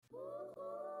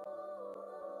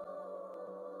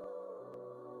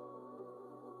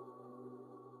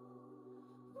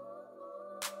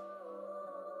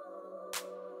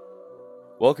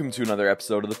Welcome to another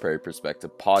episode of the Prairie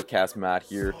Perspective Podcast. Matt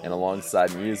here, and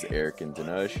alongside me is Eric and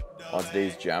Dhanush. On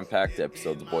today's jam-packed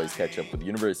episode, the boys catch up with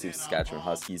University of Saskatchewan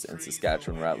Huskies and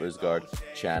Saskatchewan Rattlers guard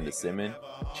Chan de Ciman.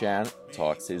 Chan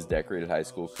talks his decorated high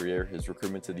school career, his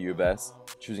recruitment to the U of S,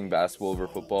 choosing basketball over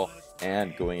football,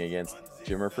 and going against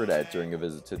Jimmer Fredette during a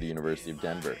visit to the University of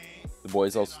Denver. The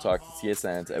boys also talk to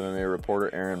TSN's MMA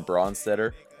reporter Aaron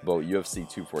Bronsteter about UFC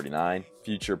 249,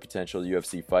 future potential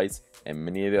UFC fights, and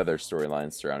many of the other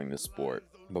storylines surrounding the sport.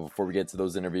 But before we get to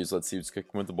those interviews, let's see what's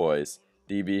cooking with the boys.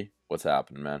 DB, what's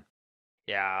happening, man?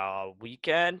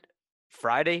 Weekend,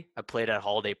 Friday, I played at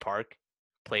Holiday Park,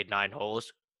 played 9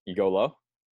 holes. You go low?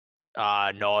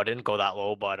 No, I didn't go that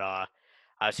low, but I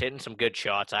was hitting some good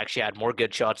shots. I actually had more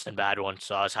good shots than bad ones,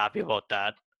 so I was happy about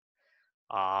that.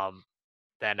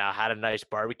 Then I had a nice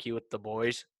barbecue with the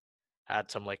boys.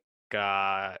 Had some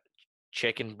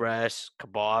chicken breasts,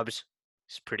 kebabs.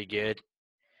 It's pretty good.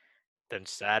 Then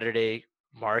Saturday,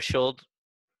 marshaled.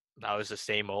 That was the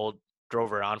same old.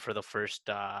 Drove around for the first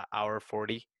hour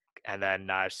 40. And then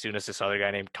as soon as this other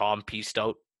guy named Tom pieced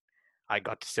out, I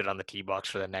got to sit on the tee box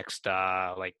for the next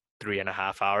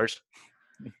 3.5 hours.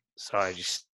 So I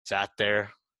just sat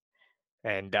there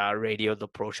and radioed the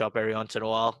pro shop every once in a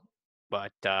while.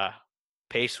 But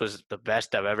pace was the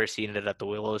best I've ever seen it at the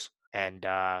Willows. And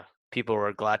people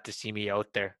were glad to see me out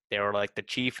there. They were like, the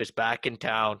Chief is back in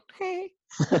town.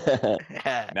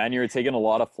 Man, you were taking a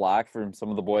lot of flack from some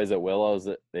of the boys at Willows.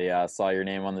 They saw your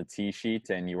name on the tee sheet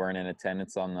and you weren't in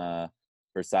attendance for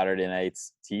Saturday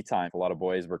night's tee time. A lot of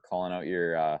boys were calling out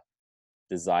your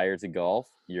desire to golf,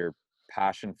 your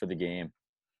passion for the game.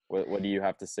 What do you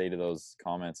have to say to those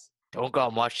comments? Don't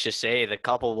got much to say. The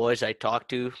couple of boys I talked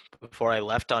to before I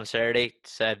left on Saturday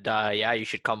said, yeah, you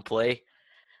should come play.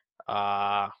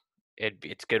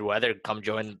 It's good weather. Come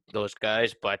join those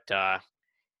guys. But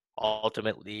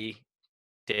ultimately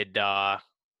did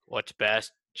what's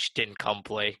best. Just didn't come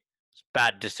play. It's a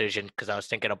bad decision because I was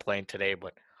thinking of playing today.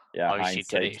 But yeah, hindsight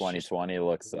 2020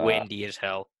 looks windy as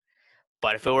hell.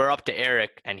 But if it were up to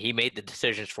Eric and he made the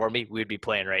decisions for me, we'd be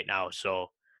playing right now. So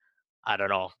I don't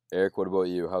know. Eric, what about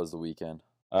you? How was the weekend?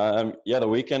 The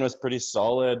weekend was pretty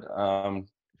solid.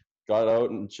 Got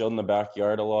out and chilled in the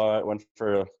backyard a lot. Went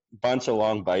for a bunch of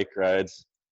long bike rides.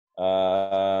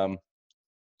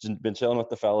 Just been chilling with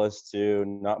the fellas too.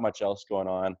 Not much else going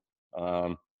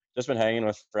on. Just been hanging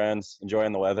with friends,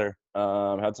 enjoying the weather.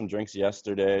 Had some drinks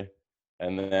yesterday,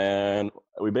 and then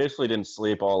we basically didn't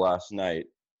sleep all last night.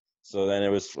 So then it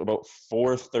was about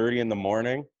 4:30 in the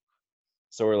morning.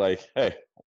 So we're like, hey,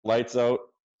 lights out,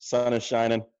 sun is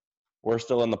shining, we're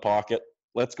still in the pocket.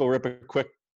 Let's go rip a quick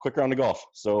round of golf.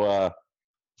 So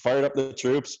fired up the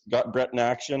troops, got Brett in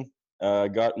action,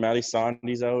 got Matty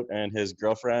Sondies out and his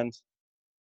girlfriend,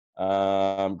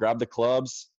 grabbed the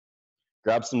clubs,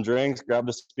 grabbed some drinks, grabbed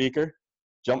a speaker,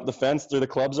 jumped the fence, threw the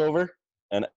clubs over,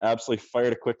 and absolutely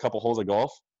fired a quick couple holes of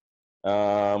golf.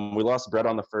 We lost Brett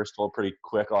on the first hole pretty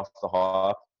quick off the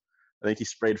hop. I think he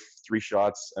sprayed 3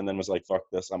 shots and then was like, fuck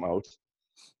this, I'm out.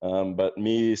 But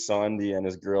me, Sandy, and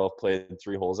his girl played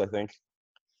 3 holes, I think.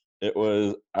 It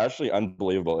was actually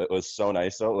unbelievable. It was so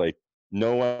nice out. Like,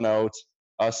 no one out,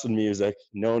 us and music,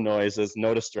 no noises,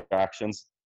 no distractions.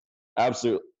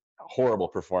 Absolute horrible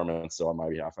performance on my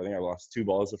behalf. I think I lost 2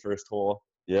 balls the first hole.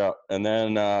 Yeah, and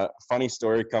then funny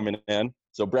story coming in.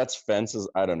 So Brett's fence is,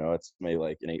 I don't know, it's maybe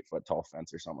like an 8-foot tall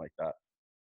fence or something like that.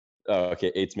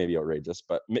 Okay, 8's maybe outrageous,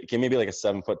 but maybe like a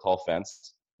 7-foot tall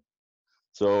fence.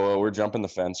 So we're jumping the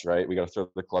fence, right? We got to throw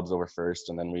the clubs over first,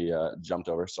 and then we jumped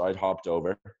over. So I hopped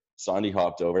over, Sandy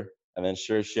hopped over, and then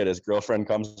sure as shit, his girlfriend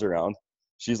comes around.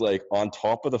 She's like on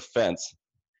top of the fence.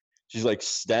 She's like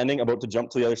standing, about to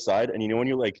jump to the other side, and you know when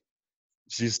you like,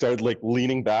 she started like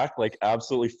leaning back, like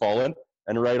absolutely falling,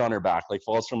 and right on her back, like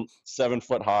falls from 7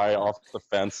 foot high off the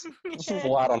fence, just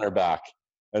flat on her back.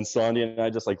 And Sandy and I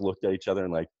just like looked at each other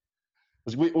and like,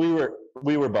 we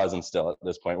were buzzing still at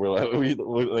this point. We're like, we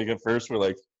like at first we're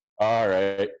like, all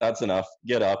right, that's enough.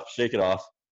 Get up, shake it off.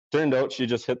 Turned out she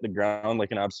just hit the ground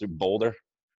like an absolute boulder.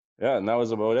 Yeah, and that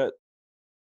was about it.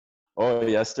 Oh,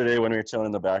 yesterday when we were chilling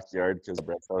in the backyard, because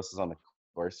Brett's house is on the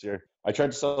course here, I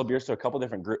tried to sell beers to a couple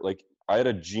different groups. Like, I had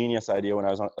a genius idea when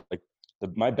I was on, like,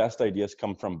 my best ideas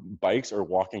come from bikes or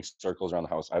walking circles around the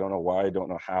house. I don't know why, I don't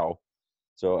know how.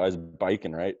 So I was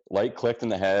biking, right? Light clicked in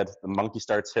the head. The monkey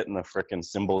starts hitting the frickin'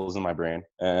 symbols in my brain.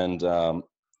 And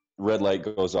red light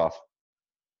goes off.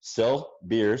 Sell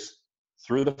beers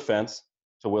through the fence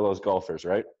to Willow's golfers,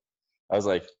 right? I was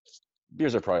like,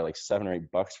 beers are probably like $7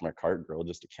 or $8 from a cart grill,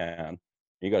 just a can.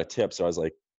 You got a tip. So I was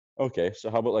like, okay,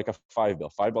 so how about like a $5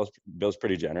 bill? $5 bill's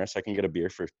pretty generous. I can get a beer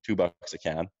for $2 a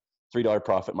can. $3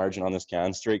 profit margin on this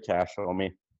can, straight cash,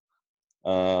 homie.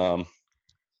 So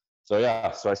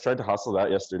I tried to hustle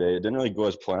that yesterday. It didn't really go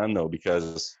as planned though,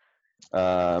 because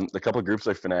the couple of groups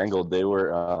I finangled,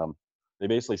 they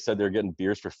basically said they were getting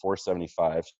beers for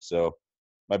 $4.75. So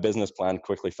my business plan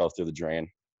quickly fell through the drain.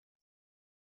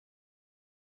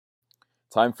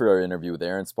 Time for our interview with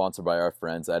Aaron, sponsored by our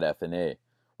friends at F&A.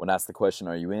 When asked the question,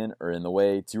 are you in or in the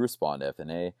way, to respond to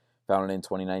F&A. Founded in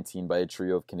 2019 by a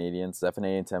trio of Canadians,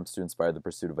 F&A attempts to inspire the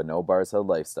pursuit of a no-bars-held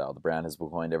lifestyle. The brand has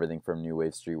coined everything from new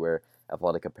wave streetwear,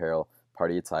 athletic apparel,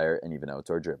 party attire, and even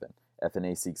outdoor-driven.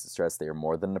 F&A seeks to stress they are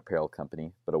more than an apparel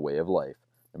company, but a way of life.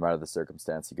 No matter the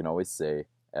circumstance, you can always say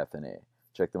F&A.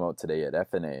 Check them out today at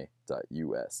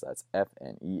fna.us. That's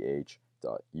fneh.us.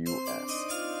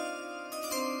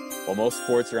 While most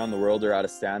sports around the world are at a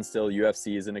standstill,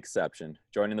 UFC is an exception.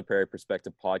 Joining the Prairie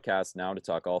Perspective podcast now to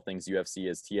talk all things UFC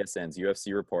is TSN's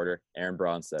UFC reporter, Aaron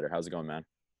Bronsteter. How's it going, man?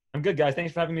 I'm good, guys.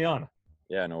 Thanks for having me on.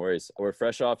 Yeah, no worries. We're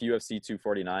fresh off UFC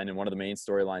 249, and one of the main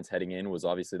storylines heading in was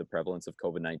obviously the prevalence of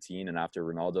COVID-19, and after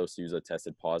Ronaldo Souza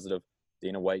tested positive,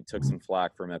 Dana White took some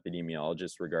flack from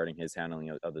epidemiologists regarding his handling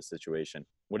of the situation.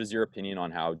 What is your opinion on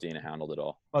how Dana handled it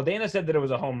all? Well, Dana said that it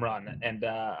was a home run, and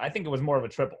I think it was more of a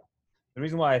triple. The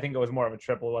reason why I think it was more of a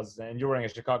triple was, and you're wearing a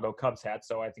Chicago Cubs hat,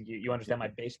 so I think you understand my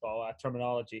baseball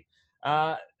terminology.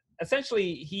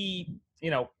 Essentially,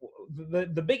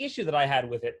 the big issue that I had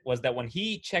with it was that when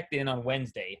he checked in on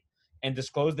Wednesday and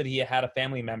disclosed that he had a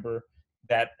family member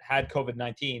that had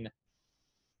COVID-19,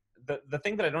 the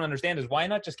thing that I don't understand is why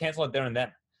not just cancel it there and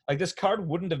then? Like, this card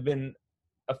wouldn't have been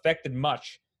affected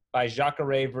much by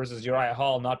Jacare versus Uriah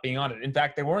Hall not being on it. In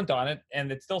fact, they weren't on it,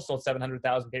 and it still sold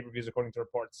 700,000 pay-per-views according to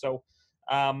reports. So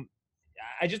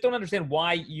I just don't understand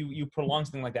why you prolong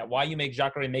something like that, why you make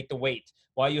Jacare make the weight,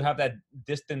 why you have that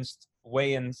distanced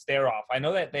weigh-in stare-off. I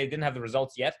know that they didn't have the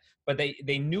results yet, but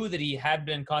they knew that he had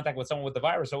been in contact with someone with the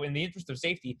virus. So in the interest of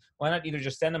safety, why not either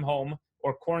just send him home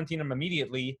or quarantine him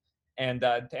immediately and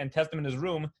test him in his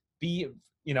room, be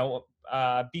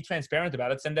transparent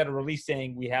about it, send out a release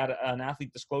saying we had an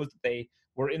athlete disclose that they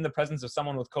were in the presence of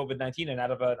someone with COVID-19, and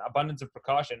out of an abundance of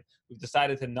precaution, we've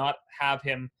decided to not have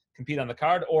him compete on the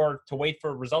card or to wait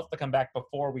for results to come back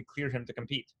before we cleared him to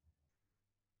compete.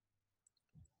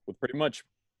 With pretty much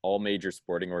all major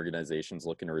sporting organizations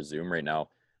looking to resume right now,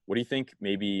 what do you think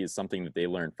maybe is something that they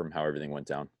learned from how everything went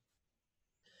down?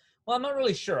 Well, I'm not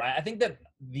really sure. I think that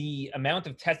the amount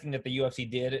of testing that the UFC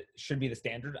did should be the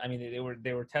standard. I mean,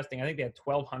 they were testing. I think they had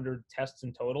 1,200 tests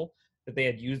in total that they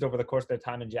had used over the course of their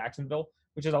time in Jacksonville,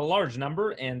 which is a large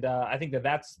number. And I think that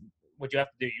that's what you have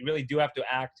to do. You really do have to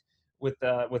act with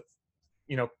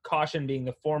caution being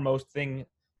the foremost thing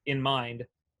in mind.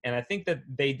 And I think that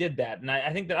they did that. And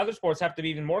I think that other sports have to be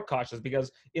even more cautious,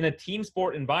 because in a team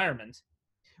sport environment,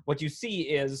 what you see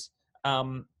is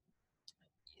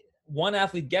one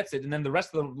athlete gets it, and then the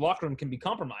rest of the locker room can be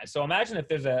compromised. So imagine if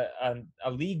there's a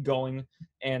league going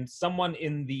and someone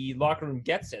in the locker room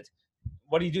gets it.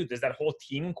 What do you do? Does that whole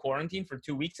team quarantine for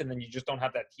 2 weeks, and then you just don't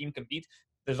have that team compete?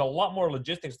 There's a lot more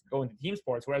logistics to go into team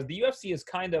sports, whereas the UFC is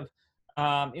kind of,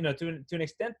 to an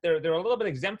extent, they're a little bit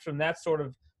exempt from that sort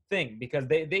of thing, because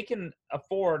they can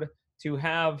afford to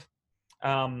have,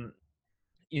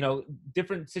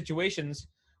 different situations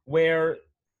where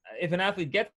if an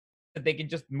athlete gets that they can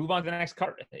just move on to the next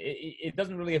card. It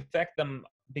doesn't really affect them,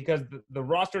 because the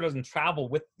roster doesn't travel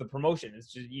with the promotion.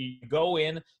 It's just you go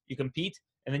in, you compete,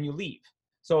 and then you leave.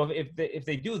 So if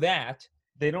they do that,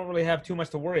 they don't really have too much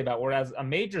to worry about. Whereas a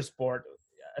major sport,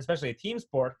 especially a team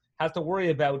sport, has to worry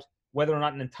about whether or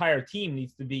not an entire team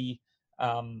needs to be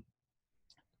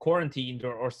quarantined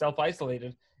or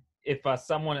self-isolated if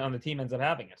someone on the team ends up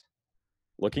having it.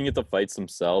 Looking at the fights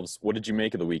themselves, what did you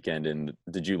make of the weekend? And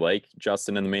did you like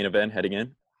Justin in the main event heading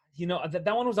in?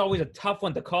 That one was always a tough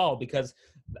one to call, because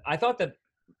I thought that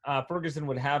Ferguson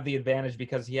would have the advantage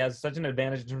because he has such an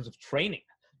advantage in terms of training.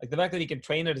 Like the fact that he can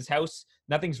train at his house,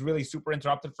 nothing's really super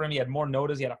interrupted for him. He had more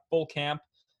notice. He had a full camp.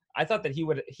 I thought that he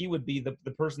would be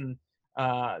the person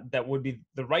that would be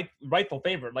the rightful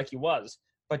favorite, like he was.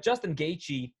 But Justin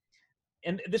Gaethje,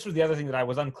 and this was the other thing that I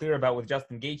was unclear about with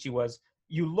Justin Gaethje, was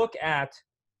you look at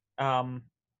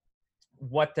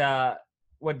what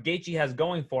Gaethje has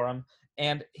going for him,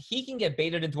 and he can get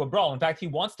baited into a brawl. In fact, he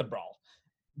wants to brawl.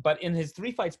 But in his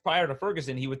 3 fights prior to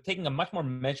Ferguson, he was taking a much more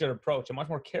measured approach, a much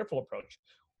more careful approach.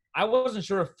 I wasn't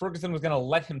sure if Ferguson was going to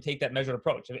let him take that measured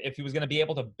approach, if he was going to be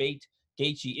able to bait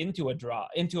Gaethje into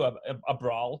a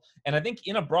brawl. And I think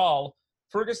in a brawl,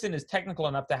 Ferguson is technical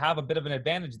enough to have a bit of an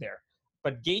advantage there.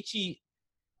 But Gaethje,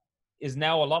 is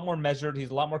now a lot more measured. He's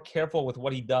a lot more careful with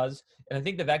what he does. And I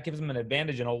think that gives him an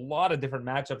advantage in a lot of different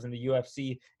matchups in the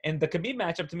UFC. And the Khabib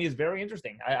matchup to me is very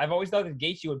interesting. I've always thought that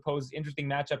Gaethje would pose interesting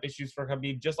matchup issues for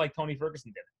Khabib, just like Tony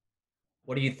Ferguson did.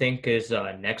 What do you think is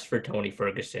next for Tony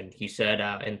Ferguson? He said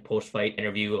in post-fight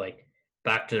interview, like,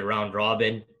 back to the round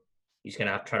robin. He's going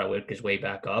to have to try to work his way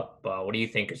back up. What do you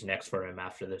think is next for him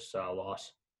after this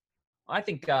loss? I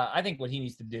think what he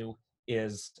needs to do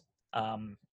is,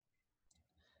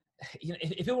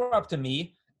 if it were up to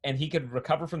me and he could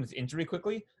recover from this injury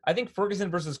quickly, I think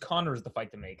Ferguson versus Conor is the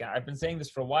fight to make. I've been saying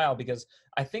this for a while because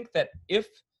I think that if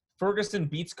Ferguson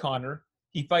beats Conor,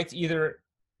 he fights either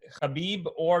Khabib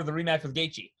or the rematch with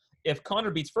Gaethje. If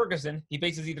Conor beats Ferguson, he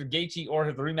faces either Gaethje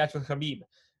or the rematch with Khabib.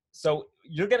 So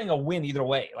you're getting a win either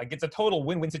way. Like, it's a total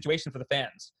win-win situation for the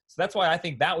fans. So that's why I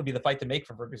think that would be the fight to make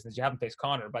for Ferguson, is you haven't faced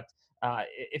Conor. But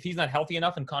if he's not healthy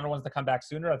enough and Conor wants to come back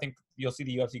sooner, I think you'll see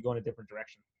the UFC go in a different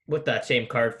direction. With that same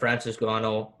card, Francis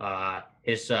Ngannou,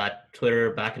 his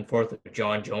Twitter back and forth with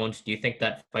John Jones, do you think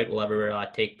that fight will ever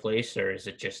take place, or is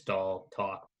it just all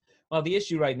talk? Well, the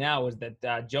issue right now is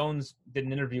that Jones did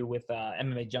an interview with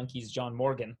MMA Junkies' John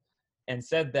Morgan and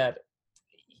said that,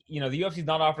 the UFC is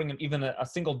not offering him even a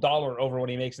single dollar over what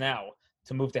he makes now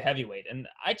to move to heavyweight. And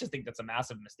I just think that's a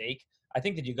massive mistake. I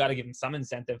think that you got to give him some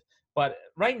incentive. But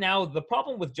right now, the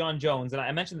problem with John Jones, and I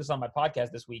mentioned this on my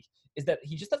podcast this week, is that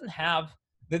he just doesn't have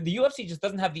the UFC just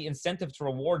doesn't have the incentive to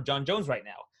reward John Jones right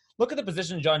now. Look at the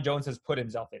position John Jones has put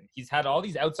himself in. He's had all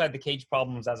these outside the cage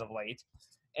problems as of late.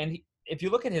 And if you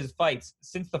look at his fights,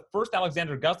 since the first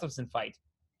Alexander Gustafsson fight,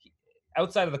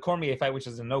 outside of the Cormier fight, which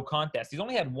is a no contest, he's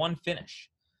only had one finish.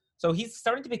 So he's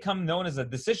starting to become known as a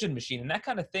decision machine, and that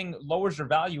kind of thing lowers your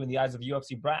value in the eyes of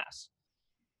UFC brass.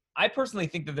 I personally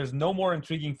think that there's no more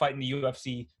intriguing fight in the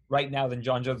UFC right now than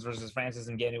John Jones versus Francis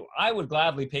Ngannou. I would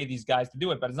gladly pay these guys to do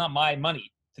it, but it's not my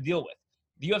money to deal with.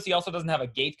 The UFC also doesn't have a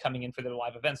gate coming in for their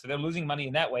live events, so they're losing money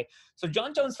in that way. So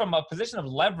John Jones, from a position of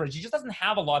leverage, he just doesn't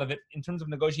have a lot of it in terms of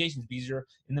negotiations because you're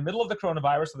in the middle of the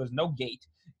coronavirus, so there's no gate.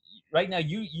 Right now,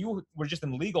 you were just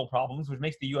in legal problems, which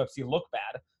makes the UFC look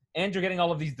bad. And you're getting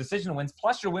all of these decision wins,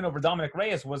 plus your win over Dominic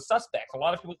Reyes was suspect. A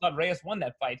lot of people thought Reyes won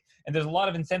that fight, and there's a lot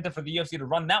of incentive for the UFC to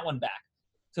run that one back.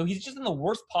 So he's just in the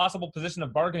worst possible position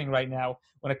of bargaining right now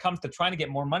when it comes to trying to get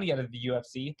more money out of the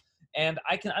UFC. And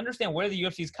I can understand where the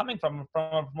UFC is coming from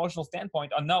a promotional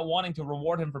standpoint on not wanting to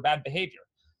reward him for bad behavior.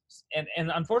 And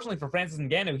unfortunately for Francis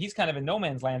Ngannou, he's kind of in no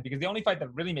man's land because the only fight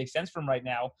that really makes sense for him right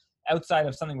now, outside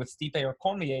of something with Stipe or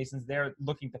Cormier, since they're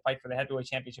looking to fight for the heavyweight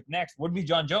championship next, would be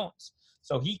John Jones.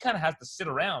 So he kind of has to sit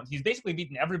around. He's basically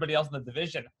beaten everybody else in the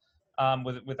division,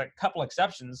 with a couple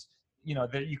exceptions.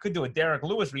 You could do a Derek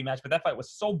Lewis rematch, but that fight was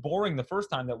so boring the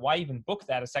first time that why even book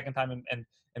that a second time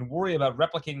and worry about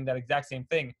replicating that exact same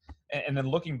thing and then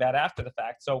looking bad after the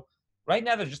fact. So right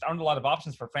now there just aren't a lot of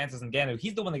options for Francis Ngannou.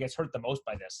 He's the one that gets hurt the most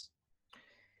by this.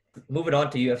 Moving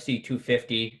on to UFC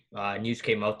 250, news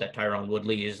came out that Tyron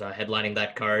Woodley is headlining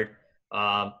that card.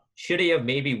 Should he have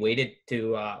maybe waited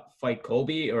to fight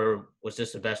Colby, or was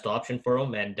this the best option for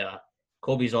him? And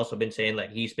Colby's also been saying that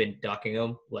he's been ducking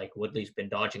him, like Woodley's been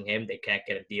dodging him. They can't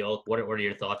get a deal. What are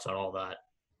your thoughts on all that?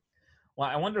 Well,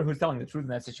 I wonder who's telling the truth in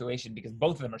that situation, because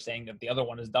both of them are saying that the other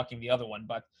one is ducking the other one.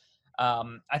 But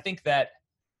I think that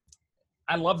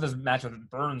I love this match with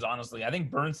Burns, honestly. I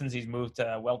think Burns, since he's moved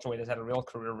to welterweight, has had a real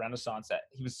career renaissance.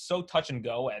 He was so touch and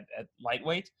go at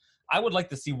lightweight. I would like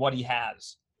to see what he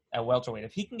has at welterweight.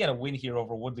 If he can get a win here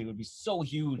over Woodley, it would be so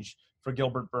huge for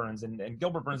Gilbert Burns. And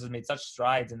Gilbert Burns has made such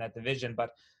strides in that division. But,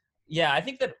 yeah, I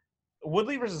think that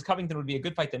Woodley versus Covington would be a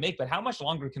good fight to make. But how much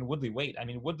longer can Woodley wait? I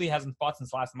mean, Woodley hasn't fought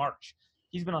since last March.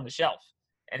 He's been on the shelf.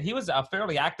 And he was a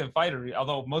fairly active fighter,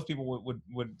 although most people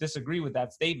would disagree with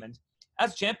that statement.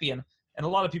 As champion, and a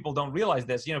lot of people don't realize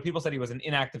this, people said he was an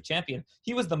inactive champion.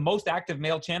 He was the most active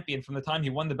male champion from the time he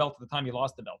won the belt to the time he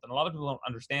lost the belt. And a lot of people don't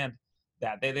understand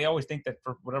that. They always think that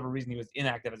for whatever reason he was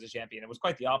inactive as a champion. It was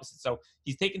quite the opposite. So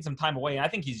he's taken some time away, and I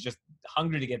think he's just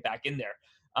hungry to get back in there.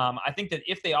 I think that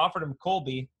if they offered him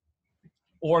Colby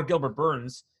or Gilbert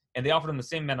Burns, and they offered him the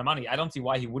same amount of money, I don't see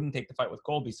why he wouldn't take the fight with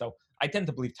Colby. So I tend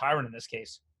to believe Tyron in this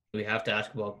case. We have to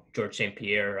ask about George St.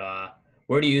 Pierre.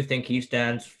 Where do you think he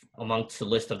stands amongst the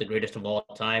list of the greatest of all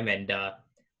time? And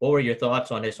what were your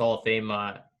thoughts on his Hall of Fame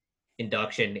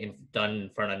induction done in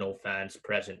front of no fans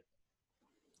present?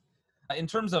 In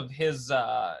terms of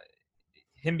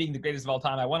him being the greatest of all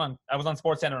time, I was on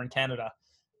SportsCenter in Canada,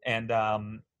 and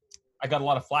I got a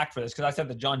lot of flack for this because I said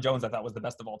that John Jones I thought was the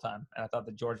best of all time, and I thought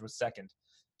that George was second.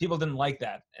 People didn't like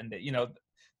that, and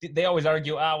they always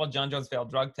argue, John Jones failed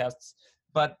drug tests.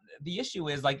 But the issue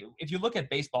is, like, if you look at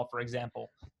baseball, for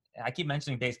example, I keep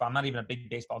mentioning baseball. I'm not even a big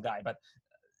baseball guy, but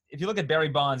if you look at Barry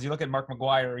Bonds, you look at Mark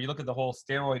McGwire, you look at the whole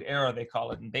steroid era, they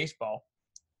call it in baseball,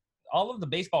 all of the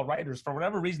baseball writers, for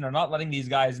whatever reason, are not letting these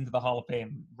guys into the Hall of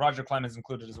Fame, Roger Clemens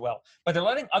included as well. But they're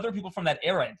letting other people from that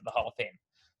era into the Hall of Fame.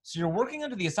 So you're working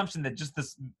under the assumption that just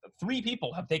this 3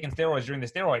 people have taken steroids during the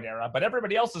steroid era, but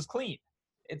everybody else is clean.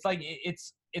 It's like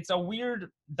it's a weird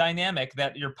dynamic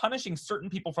that you're punishing certain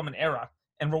people from an era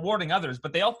and rewarding others,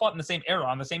 but they all fought in the same era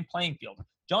on the same playing field.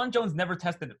 John Jones never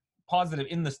tested positive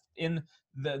in the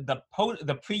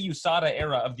pre-USADA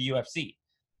era of the UFC,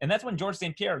 and that's when George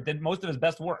St. Pierre did most of his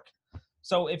best work.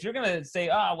 So if you're gonna say,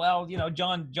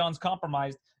 John's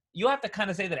compromised, you have to kind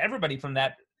of say that everybody from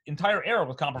that entire era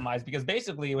was compromised, because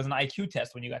basically it was an IQ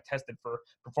test when you got tested for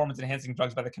performance enhancing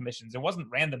drugs by the commissions. It wasn't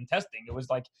random testing. It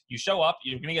was like, you show up,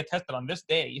 you're going to get tested on this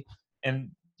day, and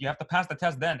you have to pass the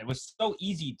test then. It was so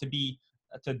easy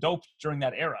to dope during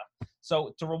that era.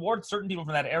 So to reward certain people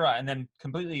from that era and then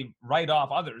completely write off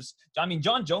others. I mean,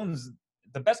 John Jones,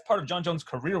 the best part of John Jones'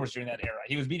 career was during that era.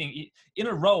 He was beating in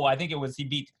a row. I think it was, he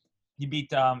beat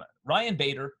Ryan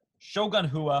Bader, Shogun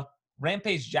Hua,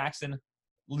 Rampage Jackson,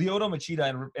 Lyoto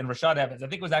Machida, and Rashad Evans. I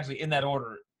think it was actually in that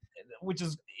order, which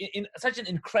is in such an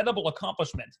incredible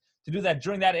accomplishment to do that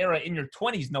during that era in your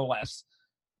 20s, no less.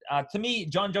 To me,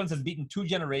 John Jones has beaten 2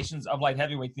 generations of light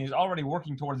heavyweights, and he's already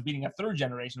working towards beating a 3rd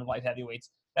generation of light heavyweights.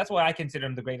 That's why I consider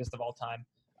him the greatest of all time.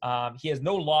 He has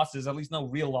no losses, at least no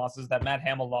real losses. That Matt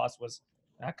Hamill loss was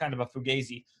kind of a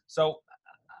fugazi. So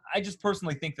I just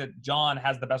personally think that John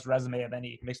has the best resume of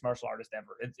any mixed martial artist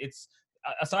ever. It's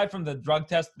aside from the drug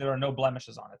test, there are no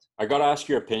blemishes on it. I got to ask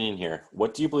your opinion here.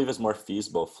 What do you believe is more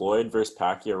feasible, Floyd versus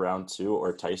Pacquiao round 2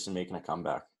 or Tyson making a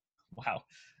comeback? Wow.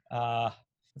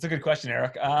 That's a good question,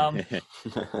 Eric. I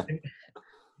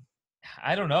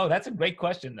don't know. That's a great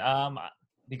question.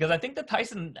 Because I think that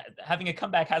Tyson having a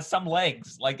comeback has some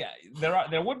legs. Like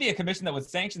there would be a commission that would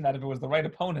sanction that if it was the right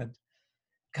opponent.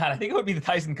 God, I think it would be the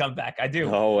Tyson comeback. I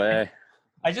do. No way.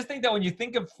 I just think that when you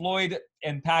think of Floyd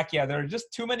and Pacquiao, there are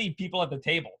just too many people at the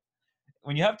table.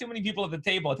 When you have too many people at the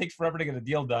table, it takes forever to get a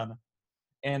deal done.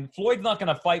 And Floyd's not going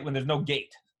to fight when there's no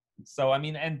gate. So, I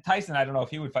mean, and Tyson, I don't know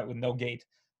if he would fight with no gate.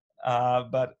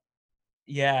 But,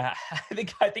 yeah,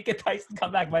 I think a Tyson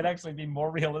comeback might actually be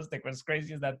more realistic, as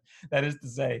crazy as that is to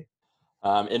say.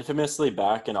 Infamously,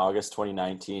 back in August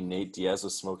 2019, Nate Diaz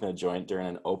was smoking a joint during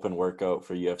an open workout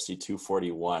for UFC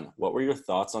 241. What are your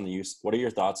thoughts on the use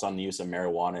of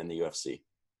marijuana in the UFC?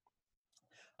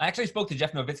 I actually spoke to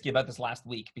Jeff Nowitzki about this last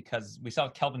week because we saw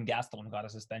Kelvin Gastelum got a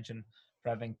suspension for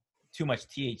having too much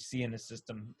THC in his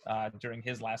system during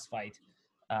his last fight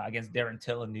against Darren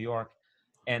Till in New York.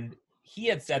 And he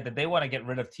had said that they want to get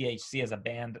rid of THC as a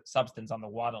banned substance on the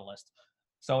WADA list.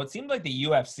 So it seemed like the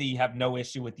UFC have no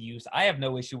issue with the use. I have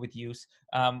no issue with use.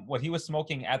 What he was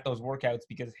smoking at those workouts,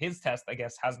 because his test, I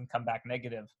guess, hasn't come back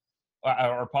negative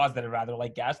or positive, rather,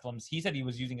 like Gastelum's. He said he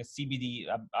was using a CBD,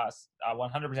 100%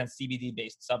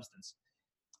 CBD-based substance.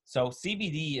 So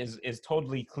CBD is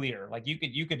totally clear. Like you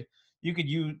could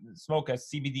smoke a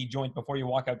CBD joint before you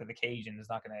walk out to the cage, and it's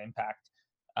not going to impact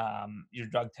your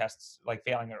drug tests, like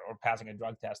failing or passing a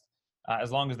drug test,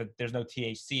 as long as there's no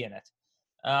THC in it.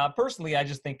 Personally, I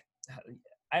just think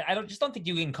I don't think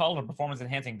you can call it a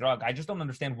performance-enhancing drug. I just don't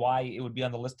understand why it would be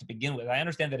on the list to begin with. I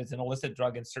understand that it's an illicit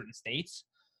drug in certain states,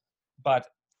 but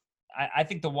I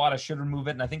think the WADA should remove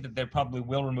it, and I think that they probably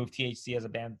will remove THC as a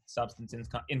banned substance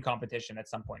in competition at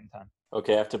some point in time.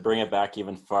 Okay, I have to bring it back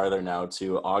even farther now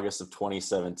to August of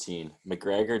 2017.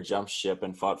 McGregor jumped ship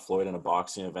and fought Floyd in a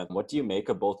boxing event. What do you make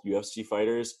of both UFC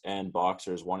fighters and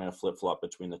boxers wanting to flip-flop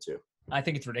between the two? I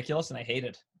think it's ridiculous, and I hate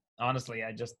it. Honestly,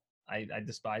 I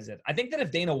despise it. I think that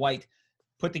if Dana White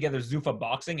put together Zuffa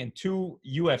Boxing and 2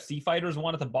 UFC fighters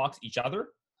wanted to box each other,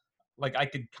 like I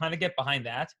could kind of get behind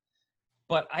that.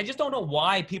 But I just don't know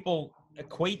why people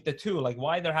equate the two. Like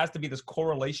why there has to be this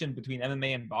correlation between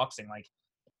MMA and boxing. Like,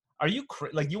 are you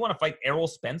you want to fight Errol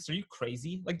Spence? Are you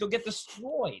crazy? Like they'll get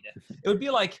destroyed. It would be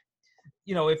like,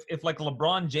 if like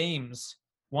LeBron James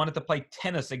wanted to play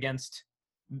tennis against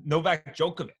Novak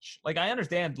Djokovic. Like I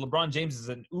understand LeBron James is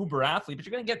an uber athlete, but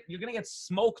you're gonna get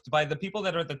smoked by the people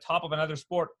that are at the top of another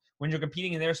sport when you're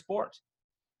competing in their sport.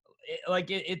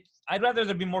 I'd rather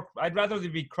there be more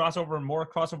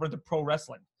crossover into pro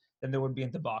wrestling than there would be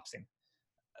into boxing.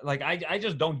 Like I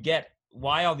just don't get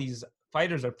why all these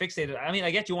fighters are fixated. I mean,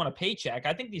 I get you want a paycheck.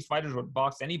 I think these fighters would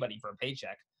box anybody for a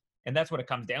paycheck, and that's what it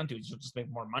comes down to. Is you'll just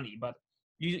make more money, but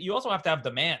you also have to have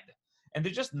demand. And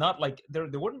they're just not like there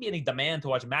wouldn't be any demand to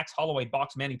watch Max Holloway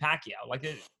box Manny Pacquiao. Like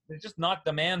there's just not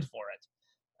demand for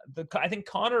it. I think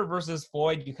Conor versus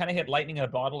Floyd, you kind of hit lightning in a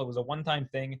bottle. It was a one-time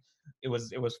thing. It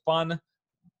was fun.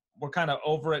 we're kind of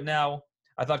over it now.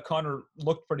 I thought Conor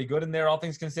looked pretty good in there, all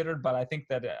things considered, but I think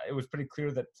that it was pretty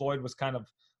clear that Floyd was kind of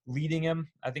leading him.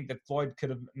 I think that Floyd could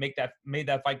have made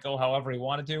that fight go however he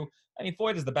wanted to. I mean,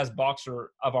 Floyd is the best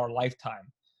boxer of our lifetime.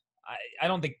 I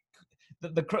don't think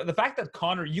the fact that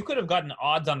Conor, you could have gotten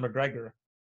odds on McGregor.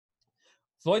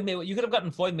 You could have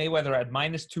gotten Floyd Mayweather at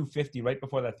minus 250 right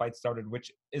before that fight started,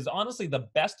 which is honestly the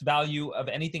best value of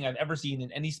anything I've ever seen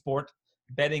in any sport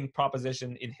betting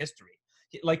proposition in history.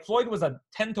 Like, Floyd was a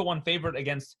 10-1 favorite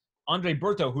against Andre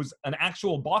Berto, who's an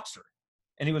actual boxer,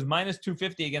 and he was minus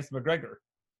 250 against McGregor.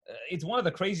 It's one of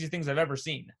the craziest things I've ever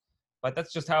seen, but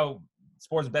that's just how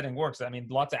sports betting works. I mean,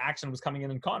 lots of action was coming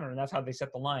in Conor, and that's how they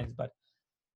set the lines. But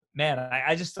man,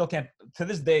 I just still can't. To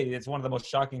this day, it's one of the most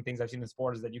shocking things I've seen in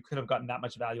sport is that you could have gotten that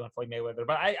much value on Floyd Mayweather.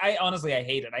 But I honestly, I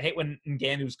hate it. I hate when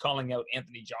Ngannou's calling out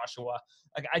Anthony Joshua.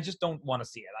 Like, I just don't want to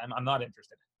see it. I'm not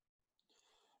interested.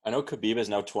 I know Khabib is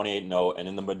now 28-0, and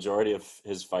in the majority of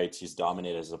his fights, he's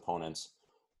dominated his opponents.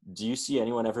 Do you see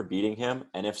anyone ever beating him?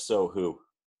 And if so, who?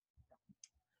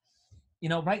 You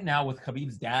know, right now with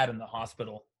Khabib's dad in the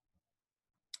hospital,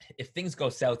 if things go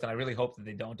south, and I really hope that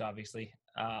they don't, obviously,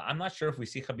 I'm not sure if we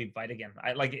see Khabib fight again.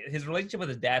 His relationship with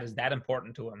his dad is that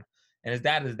important to him, and his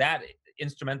dad is that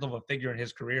instrumental of a figure in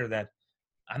his career that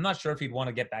I'm not sure if he'd want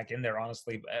to get back in there,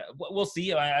 honestly. We'll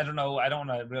see. I don't know. I don't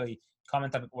want to really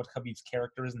comment on what Khabib's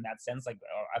character is in that sense, like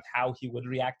of how he would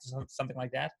react to something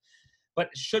like that. But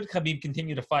should Khabib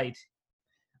continue to fight,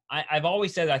 I've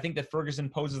always said I think that Ferguson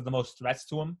poses the most threats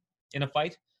to him in a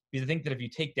fight, because I think that if you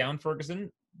take down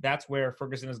Ferguson, that's where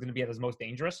Ferguson is going to be at his most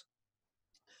dangerous.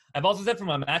 I've also said from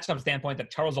a matchup standpoint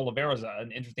that Charles Oliveira is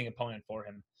an interesting opponent for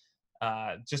him,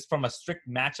 just from a strict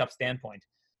matchup standpoint.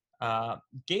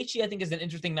 Gaethje, I think, is an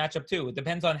interesting matchup too. It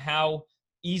depends on how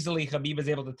easily Khabib is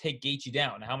able to take Gaethje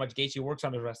down, how much Gaethje works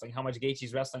on his wrestling, how much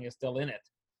Gaethje's wrestling is still in it.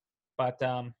 But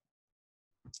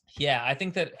yeah, I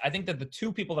think that the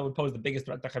two people that would pose the biggest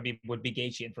threat to Khabib would be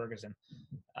Gaethje and Ferguson.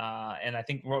 And I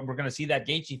think we're going to see that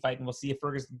Gaethje fight, and we'll see if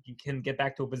Ferguson can get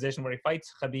back to a position where he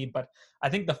fights Khabib. But I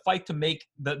think the fight to make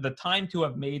the time to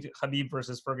have made Khabib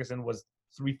versus Ferguson was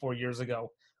 3-4 years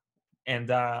ago,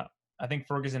 and I think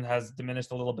Ferguson has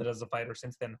diminished a little bit as a fighter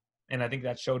since then, and I think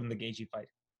that showed in the Gaethje fight.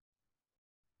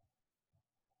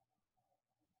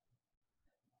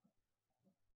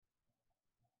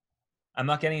 I'm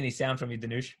not getting any sound from you,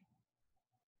 Dhanush.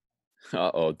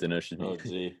 Uh-oh, Dhanush. Oh,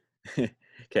 gee.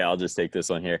 Okay, I'll just take this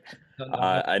one here. No,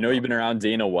 I know you've been around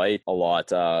Dana White a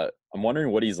lot. I'm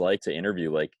wondering what he's like to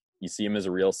interview. Like, you see him as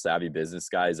a real savvy business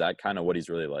guy. Is that kind of what he's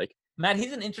really like? Matt,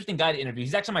 he's an interesting guy to interview.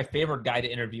 He's actually my favorite guy to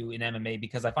interview in MMA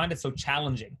because I find it so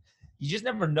challenging. You just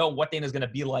never know what Dana's going to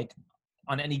be like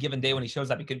on any given day when he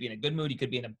shows up. He could be in a good mood. He could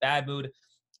be in a bad mood.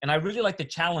 And I really like to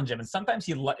challenge him. And sometimes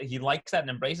he likes that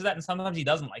and embraces that, and sometimes he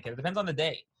doesn't like it. It depends on the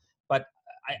day. But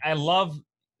I love,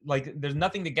 like, there's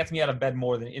nothing that gets me out of bed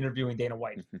more than interviewing Dana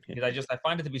White. Because I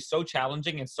find it to be so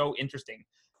challenging and so interesting.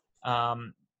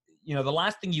 You know, the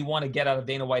last thing you want to get out of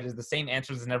Dana White is the same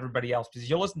answers as everybody else. Because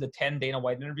you'll listen to 10 Dana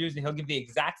White interviews, and he'll give the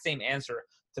exact same answer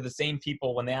to the same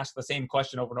people when they ask the same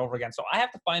question over and over again. So I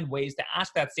have to find ways to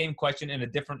ask that same question in a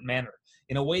different manner,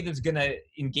 in a way that's going to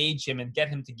engage him and get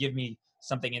him to give me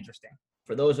something interesting.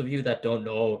 For those of you that don't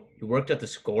know, you worked at The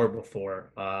Score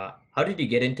before. How did you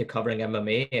get into covering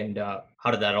MMA, and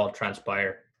how did that all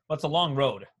transpire? Well, it's a long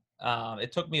road.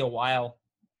 It took me a while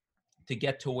to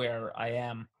get to where I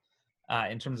am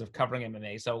in terms of covering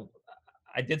MMA. So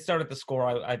I did start at The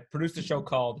Score. I produced a show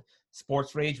called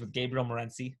Sports Rage with Gabriel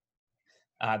Morency.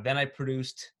 Then I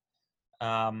produced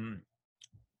another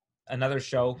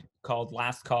show called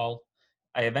Last Call.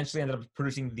 I eventually ended up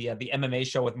producing the MMA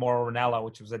show with Mauro Ranallo,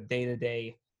 which was a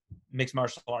day-to-day mixed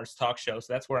martial arts talk show.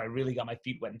 So that's where I really got my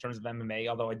feet wet in terms of MMA,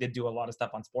 although I did do a lot of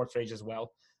stuff on Sports Rage as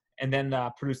well. And then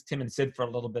produced Tim and Sid for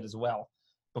a little bit as well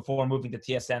before moving to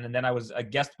TSN. And then I was a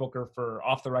guest booker for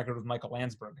Off the Record with Michael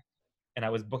Landsberg. And I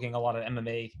was booking a lot of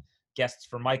MMA guests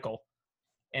for Michael.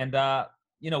 And,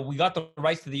 you know, we got the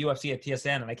rights to the UFC at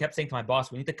TSN, and I kept saying to my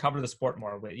boss, we need to cover the sport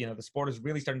more. You know, the sport is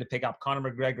really starting to pick up.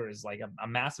 Conor McGregor is like a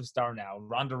massive star now.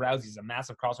 Ronda Rousey is a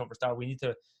massive crossover star. We need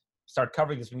to start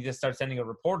covering this. We need to start sending a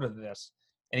reporter to this.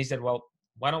 And he said, well,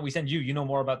 why don't we send you? You know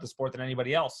more about the sport than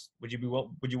anybody else. Would you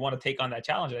want to take on that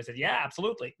challenge? And I said, yeah,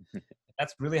 absolutely.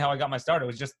 That's really how I got my start. It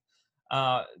was just,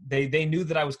 they knew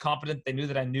that I was competent. They knew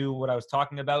that I knew what I was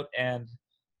talking about. And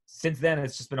since then,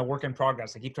 it's just been a work in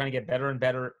progress. I keep trying to get better and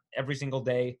better every single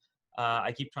day.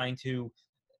 I keep trying to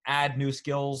add new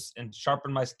skills and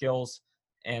sharpen my skills.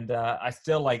 And I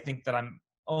still think that I'm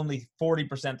only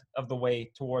 40% of the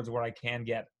way towards where I can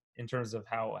get in terms of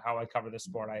how I cover this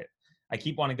sport. I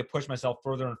keep wanting to push myself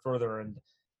further and further. And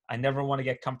I never want to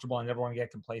get comfortable. I never want to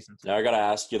get complacent. Now I got to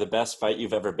ask you the best fight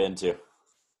you've ever been to.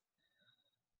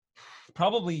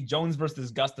 Probably Jones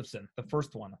versus Gustafsson, the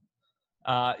first one.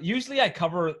 Usually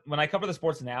when I cover the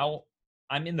sports now,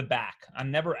 I'm in the back.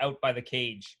 I'm never out by the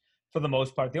cage for the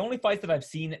most part. The only fights that I've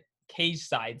seen cage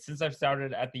side since I've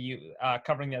started at the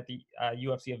covering at the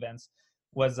UFC events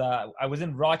was I was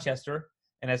in Rochester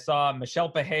and I saw Michel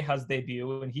Pereira's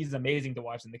debut, and he's amazing to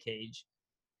watch in the cage.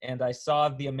 And I saw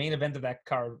the main event of that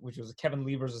card, which was Kevin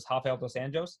Lee versus Rafael dos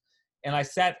Anjos. And I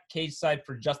sat cage side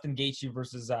for Justin Gaethje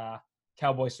versus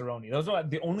Cowboy Cerrone. Those are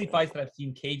the only fights that I've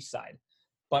seen cage side.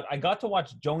 But I got to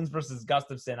watch Jones versus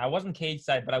Gustafsson. I wasn't cage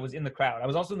side, but I was in the crowd. I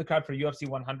was also in the crowd for UFC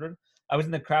 100. I was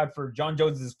in the crowd for John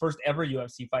Jones' first ever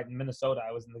UFC fight in Minnesota.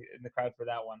 I was in the crowd for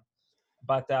that one.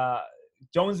 But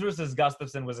Jones versus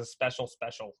Gustafsson was a special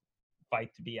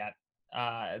fight to be at.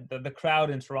 The crowd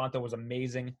in Toronto was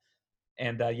amazing.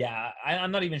 And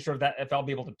I'm not even sure if I'll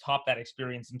be able to top that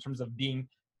experience in terms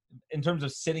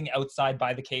of sitting outside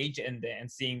by the cage and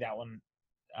seeing that one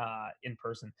in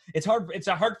person. It's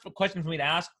a hard question for me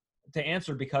to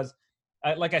answer because,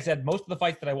 like I said, most of the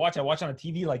fights that I watch on a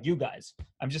TV like you guys.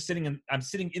 I'm sitting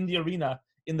in the arena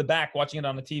in the back watching it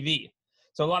on the TV.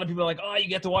 So a lot of people are like, oh, you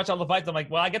get to watch all the fights. I'm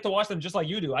like, well, I get to watch them just like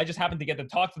you do. I just happen to get to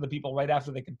talk to the people right after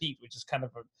they compete, which is kind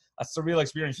of a surreal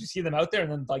experience. You see them out there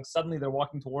and then like suddenly they're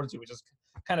walking towards you, which is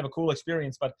kind of a cool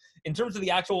experience. But in terms of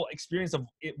the actual experience of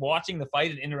watching the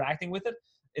fight and interacting with it,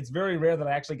 it's very rare that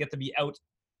I actually get to be out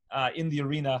in the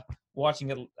arena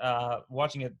watching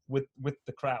it with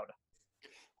the crowd.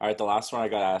 All right, the last one I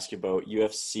got to ask you about,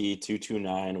 UFC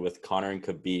 229 with Conor and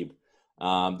Khabib.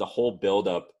 The whole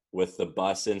buildup with the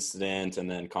bus incident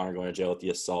and then Conor going to jail with the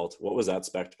assault. What was that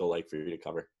spectacle like for you to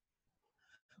cover?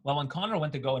 Well, when Conor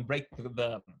went to go and break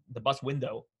the bus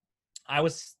window, I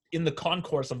was in the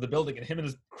concourse of the building and him and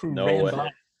his crew ran by.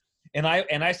 And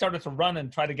I started to run and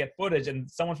try to get footage,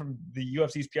 and someone from the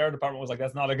UFC's PR department was like,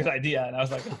 that's not a good idea. And I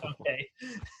was like, okay,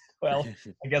 well,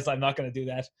 I guess I'm not going to do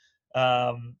that.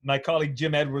 My colleague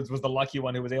Jim Edwards was the lucky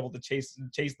one who was able to chase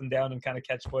them down and kind of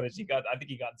catch footage. I think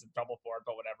he got in some trouble for it,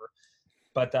 but whatever.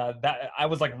 But that I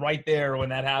was like right there when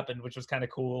that happened, which was kind of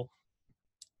cool.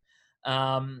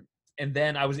 And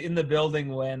then I was in the building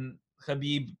when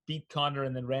Khabib beat Conor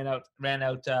and then ran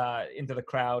out into the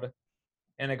crowd.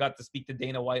 And I got to speak to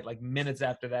Dana White like minutes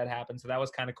after that happened. So that was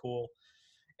kind of cool.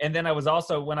 And then I was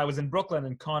also, when I was in Brooklyn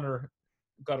and Conor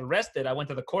got arrested, I went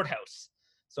to the courthouse.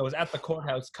 So I was at the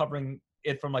courthouse covering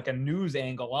it from like a news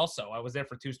angle also. I was there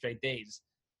for 2 straight days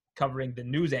covering the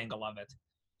news angle of it.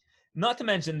 Not to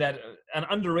mention that an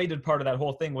underrated part of that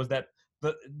whole thing was that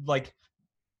it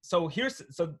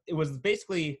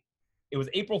was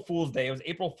April Fool's Day. It was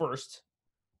April 1st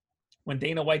when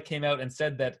Dana White came out and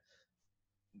said that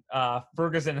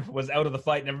Ferguson was out of the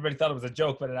fight, and everybody thought it was a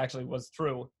joke, but it actually was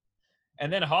true.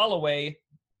 And then Holloway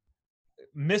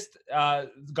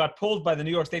got pulled by the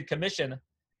New York State Commission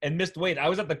and missed weight. I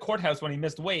was at the courthouse when he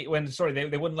missed weight.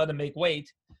 They wouldn't let him make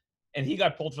weight, and he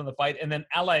got pulled from the fight. And then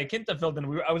Al Iaquinta filled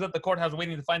in. I was at the courthouse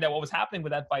waiting to find out what was happening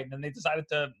with that fight, and then they decided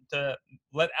to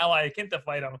let Al Iaquinta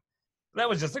fight him. That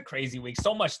was just a crazy week.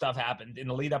 So much stuff happened in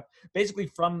the lead up. Basically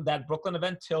from that Brooklyn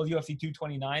event till UFC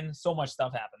 229, so much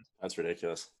stuff happened. That's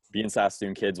ridiculous. Being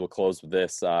Saskatoon kids, we'll close with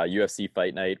this. UFC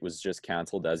Fight Night was just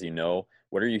canceled, as you know.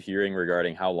 What are you hearing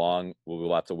regarding how long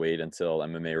we'll have to wait until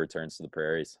MMA returns to the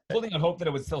prairies? Holding out hope that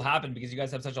it would still happen because you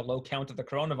guys have such a low count of the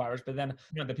coronavirus, but then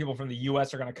the people from the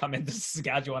U.S. are going to come into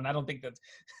Saskatchewan. I don't think that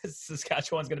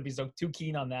Saskatchewan's going to be so too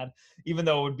keen on that, even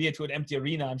though it would be to an empty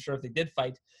arena, I'm sure, if they did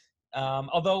fight.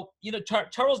 Although,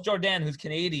 Charles Jourdain, who's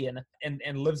Canadian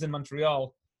and lives in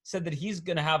Montreal, said that he's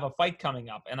going to have a fight coming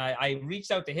up. And I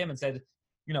reached out to him and said,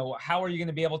 how are you going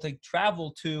to be able to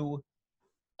travel to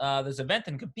this event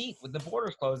and compete with the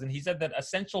borders closed? And he said that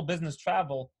essential business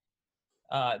travel,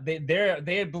 they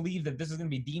believe that this is going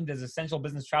to be deemed as essential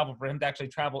business travel for him to actually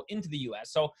travel into the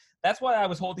U.S. So that's why I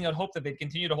was holding out hope that they'd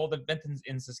continue to hold the event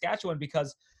in Saskatchewan,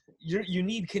 because you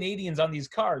need Canadians on these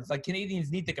cards. Like,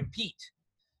 Canadians need to compete.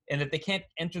 And if they can't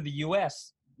enter the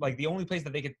U.S., like, the only place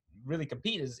that they could really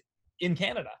compete is in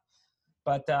Canada.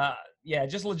 But,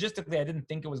 just logistically, I didn't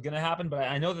think it was going to happen. But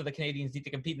I know that the Canadians need to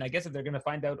compete. And I guess if they're going to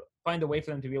find a way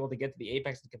for them to be able to get to the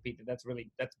Apex and compete, that's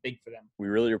big for them. We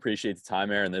really appreciate the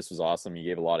time, Aaron. This was awesome. You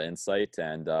gave a lot of insight,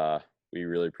 and we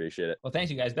really appreciate it. Well,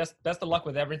 thanks, you guys. Best of luck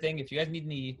with everything. If you guys need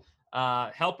any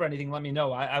help or anything, let me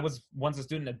know. I was once a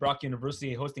student at Brock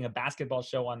University hosting a basketball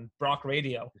show on Brock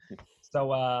Radio.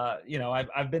 So,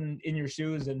 I've been in your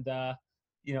shoes, and,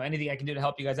 anything I can do to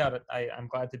help you guys out, I'm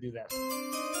glad to do that.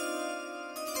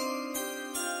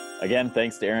 Again,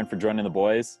 thanks to Aaron for joining the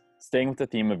boys. Staying with the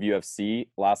theme of UFC,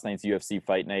 last night's UFC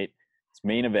Fight Night, its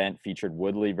main event featured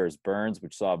Woodley versus Burns,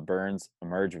 which saw Burns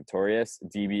emerge victorious.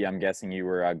 DB, I'm guessing you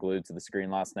were glued to the screen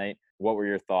last night. What were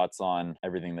your thoughts on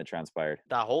everything that transpired?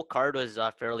 That whole card was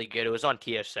fairly good. It was on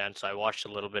TSN, so I watched a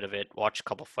little bit of it, watched a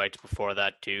couple fights before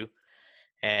that too.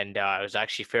 And it was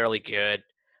actually fairly good.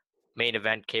 Main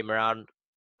event came around.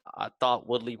 I thought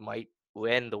Woodley might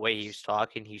win the way he was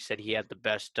talking. He said he had the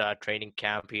best training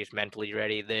camp. He was mentally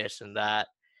ready, this and that.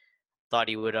 Thought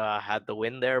he would had the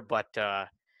win there, but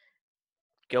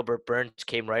Gilbert Burns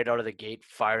came right out of the gate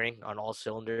firing on all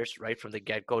cylinders right from the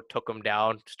get-go, took him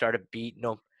down, started beating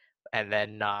him. And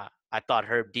then I thought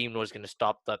Herb Dean was going to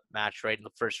stop the match right in the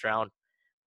first round.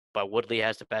 But Woodley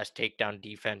has the best takedown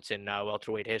defense in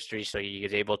welterweight history, so he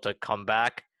is able to come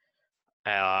back.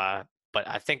 But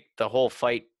I think the whole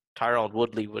fight, Tyrone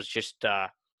Woodley was just a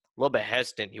little bit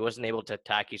hesitant. He wasn't able to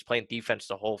attack. He's playing defense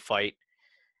the whole fight,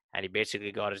 and he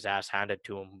basically got his ass handed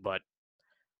to him. But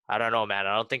I don't know, man.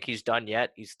 I don't think he's done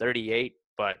yet. He's 38,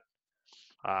 but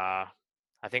I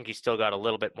think he's still got a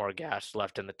little bit more gas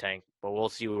left in the tank. But we'll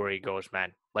see where he goes,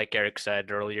 man. Like Eric said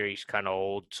earlier, he's kind of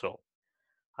old, so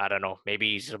I don't know.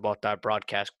 Maybe he's about that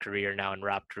broadcast career now and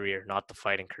rap career, not the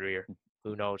fighting career.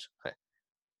 Who knows?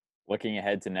 Looking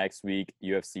ahead to next week,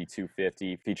 UFC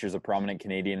 250 features a prominent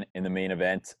Canadian in the main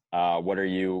event. What are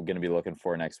you going to be looking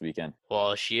for next weekend?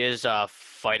 Well, she is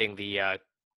fighting the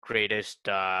greatest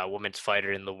women's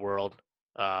fighter in the world,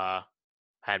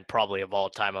 and probably of all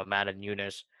time, Amanda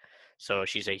Nunes. So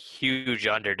she's a huge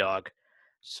underdog.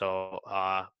 So,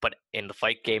 but in the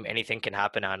fight game, anything can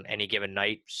happen on any given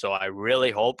night. So I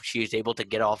really hope she's able to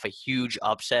get off a huge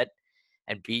upset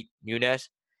and beat Nunes,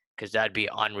 because that'd be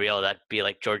unreal. That'd be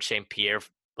like George St. Pierre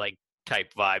like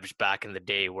type vibes back in the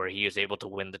day, where he was able to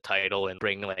win the title and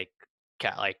bring like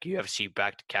UFC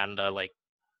back to Canada, like,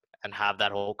 and have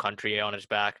that whole country on his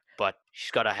back. But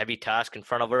she's got a heavy task in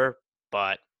front of her.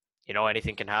 But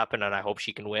anything can happen, and I hope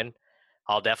she can win.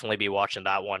 I'll definitely be watching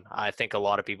that one. I think a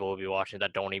lot of people will be watching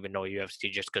that don't even know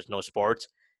UFC just because no sports.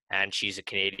 And she's a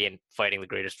Canadian fighting the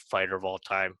greatest fighter of all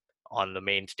time on the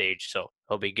main stage. So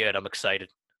it'll be good. I'm excited.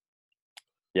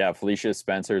 Yeah, Felicia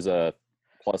Spencer's a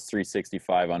plus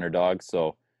 365 underdog.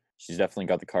 So she's definitely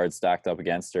got the cards stacked up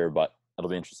against her, but it'll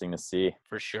be interesting to see.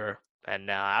 For sure.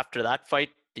 And after that fight,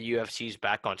 the UFC's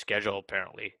back on schedule,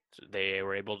 apparently. So they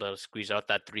were able to squeeze out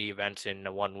that 3 events in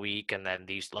 1 week, and then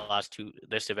these last 2,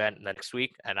 this event and the next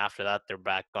week. And after that, they're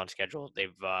back on schedule.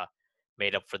 They've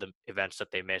made up for the events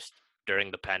that they missed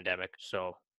during the pandemic.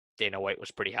 So Dana White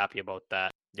was pretty happy about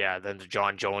that. Yeah, then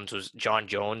John Jones,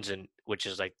 and which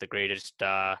is like the greatest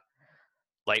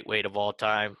lightweight of all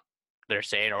time, they're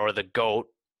saying, or the GOAT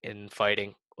in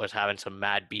fighting, was having some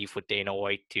mad beef with Dana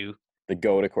White too. The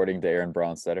GOAT, according to Aaron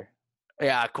Bronsteter.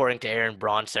 Yeah, according to Aaron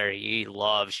Bronsteter, he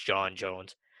loves John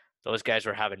Jones. Those guys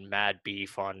were having mad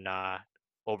beef on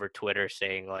over Twitter,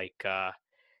 saying like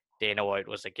Dana White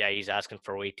was like, yeah, he's asking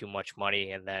for way too much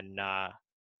money, and then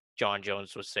John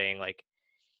Jones was saying like,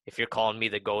 if you're calling me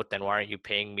the GOAT, then why aren't you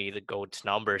paying me the GOAT's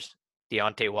numbers?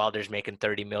 Deontay Wilder's making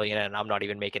 $30 million, and I'm not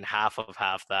even making half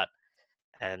that.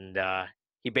 And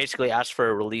he basically asked for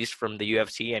a release from the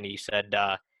UFC, and he said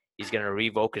he's going to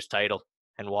revoke his title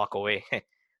and walk away.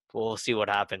 We'll see what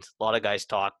happens. A lot of guys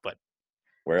talk, but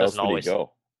where else would he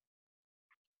go?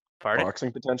 Pardon?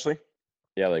 Boxing potentially?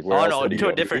 Yeah, like where else would he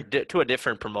go? To a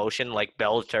different promotion like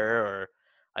Bellator or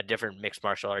a different mixed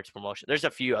martial arts promotion. There's a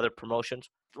few other promotions.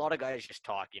 A lot of guys just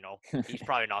talk, He's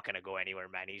probably not going to go anywhere,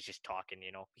 man. He's just talking,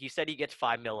 He said he gets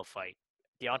 $5 million a fight.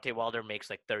 Deontay Wilder makes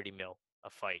like $30 million a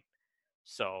fight.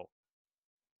 So,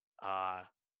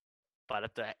 but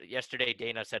yesterday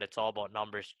Dana said it's all about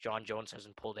numbers. John Jones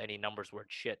hasn't pulled any numbers worth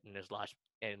shit in his last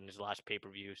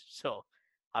pay-per-views. So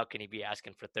how can he be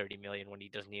asking for $30 million when he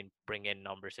doesn't even bring in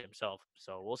numbers himself?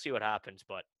 So we'll see what happens,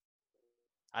 but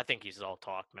I think he's all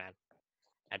talk, man.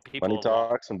 And people money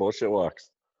talks and bullshit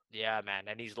walks. Yeah, man,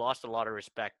 and he's lost a lot of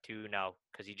respect too now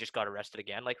because he just got arrested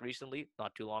again, like recently,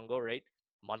 not too long ago, right?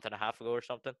 A month and a half ago or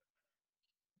something.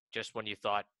 Just when you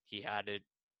thought he had it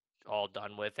all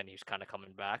done with, and he's kind of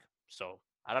coming back. So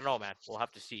I don't know, man. We'll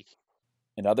have to see.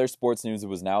 In other sports news, it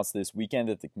was announced this weekend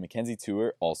that the MacKenzie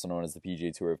Tour, also known as the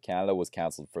PGA Tour of Canada, was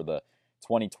cancelled for the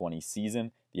 2020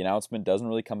 season. The announcement doesn't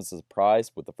really come as a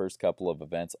surprise, with the first couple of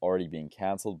events already being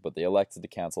cancelled, but they elected to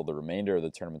cancel the remainder of the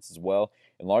tournaments as well,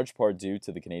 in large part due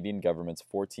to the Canadian government's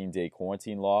 14-day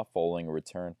quarantine law following a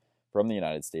return from the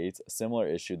United States, a similar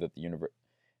issue that the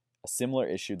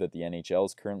NHL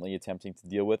is currently attempting to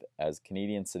deal with as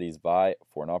Canadian cities vie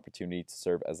for an opportunity to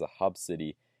serve as a hub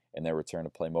city in their return to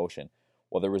play motion.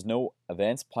 While there was no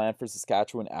events planned for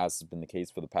Saskatchewan, as has been the case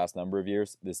for the past number of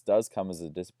years, this does come as a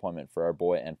disappointment for our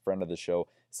boy and friend of the show,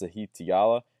 Sahith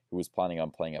Tiala, who was planning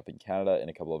on playing up in Canada in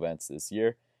a couple events this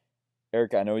year.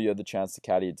 Eric, I know you had the chance to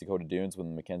caddy at Dakota Dunes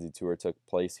when the MacKenzie Tour took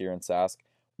place here in Sask.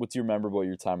 What do you remember about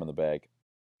your time in the bag?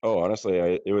 Oh, honestly,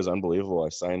 it was unbelievable. I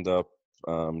signed up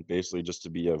basically just to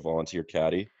be a volunteer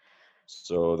caddy.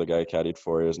 So the guy I caddied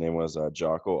for, his name was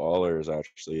Jocko Allers,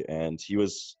 actually, and he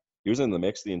was in the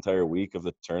mix the entire week of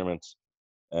the tournament,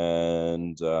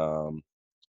 and yeah,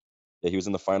 he was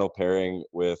in the final pairing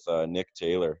with Nick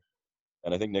Taylor,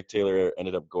 and I think Nick Taylor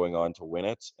ended up going on to win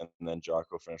it, and then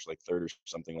Jocko finished like third or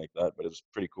something like that. But it was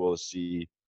pretty cool to see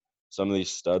some of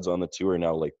these studs on the tour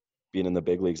now, like being in the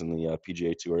big leagues in the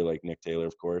PGA Tour, like Nick Taylor,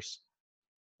 of course.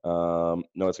 No,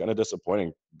 it's kind of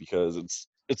disappointing because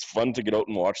it's fun to get out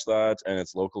and watch that, and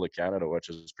it's local to Canada, which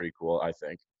is pretty cool, I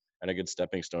think, and a good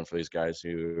stepping stone for these guys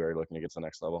who are looking to get to the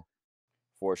next level.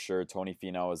 For sure, Tony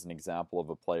Finau is an example of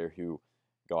a player who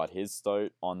got his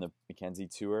start on the MacKenzie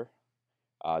Tour.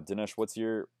 Dhanush, what's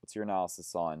your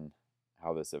analysis on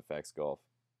how this affects golf?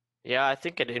 Yeah, I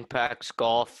think it impacts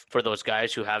golf for those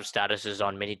guys who have statuses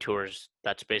on mini tours.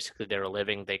 That's basically their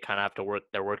living. They kind of have to work.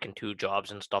 They're working two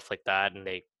jobs and stuff like that, and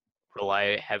they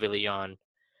rely heavily on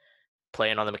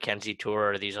playing on the MacKenzie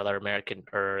Tour or these other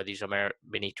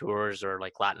mini tours or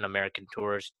like Latin American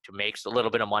tours to make a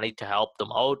little bit of money to help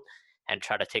them out and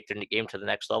try to take their game to the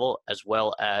next level, as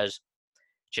well as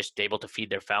just able to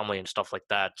feed their family and stuff like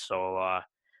that. So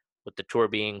with the tour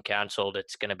being canceled,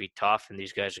 it's going to be tough, and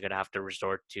these guys are going to have to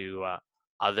resort to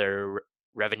other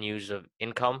revenues of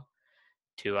income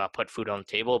to put food on the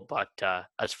table. But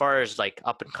as far as like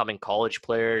up and coming college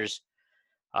players,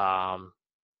 they'll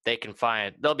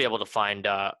be able to find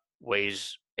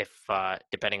ways if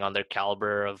depending on their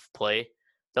caliber of play,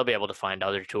 they'll be able to find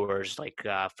other tours. Like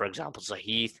for example,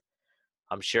 Zahith,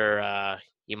 I'm sure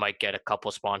he might get a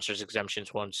couple sponsors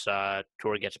exemptions once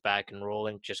tour gets back and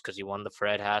rolling, just because he won the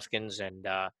Fred Haskins, and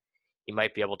he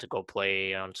might be able to go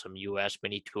play on some U.S.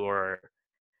 mini tour.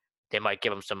 They might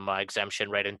give him some exemption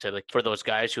right into for those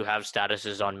guys who have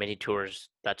statuses on mini tours.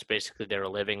 That's basically their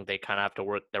living. They kind of have to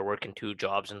work. They're working two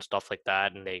jobs and stuff like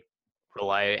that, and they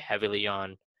rely heavily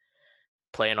on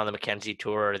playing on the MacKenzie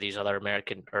Tour or these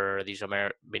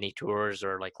mini tours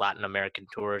or like Latin American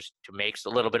tours to make a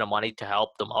little bit of money to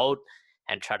help them out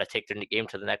and try to take their game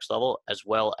to the next level, as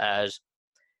well as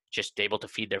just able to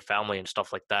feed their family and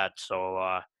stuff like that.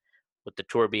 So with the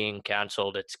tour being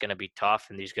canceled, it's going to be tough,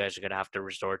 and these guys are going to have to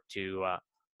resort to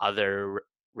other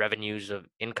revenues of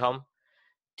income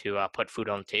to put food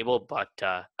on the table. But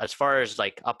as far as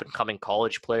like up and coming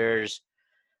college players,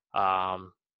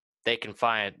 they'll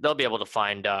be able to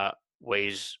find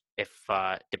ways if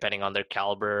depending on their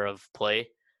caliber of play,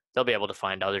 they'll be able to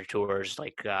find other tours.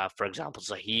 Like for example,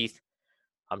 Zahith,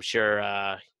 I'm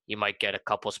sure he might get a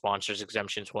couple sponsors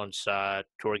exemptions once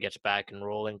tour gets back and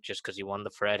rolling, just because he won the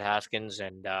Fred Haskins,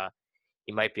 and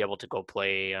he might be able to go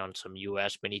play on some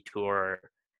U.S. mini tour.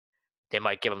 They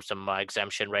might give him some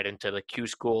exemption right into the Q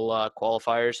School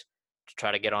qualifiers to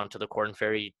try to get onto the Corn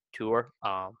Ferry Tour.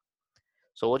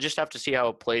 So we'll just have to see how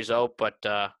it plays out. But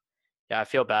yeah, I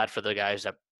feel bad for the guys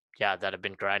that have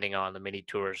been grinding on the mini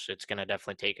tours. It's gonna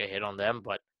definitely take a hit on them,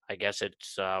 but I guess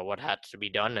it's what had to be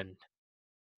done, and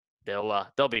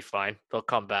they'll be fine. They'll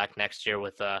come back next year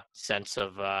with a sense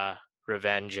of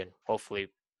revenge and hopefully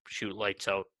shoot lights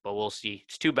out. But we'll see.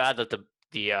 It's too bad that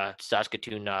the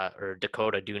Saskatoon or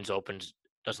Dakota Dunes Opens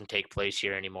doesn't take place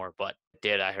here anymore. But it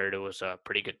did. I heard it was a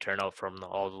pretty good turnout from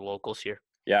all the locals here.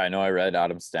 Yeah, I know. I read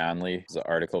Adam Stanley's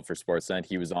article for Sportsnet.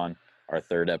 He was on our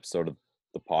third episode of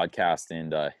the podcast,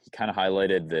 and he kind of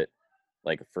highlighted that,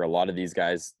 like, for a lot of these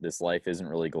guys, this life isn't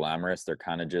really glamorous. They're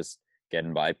kind of just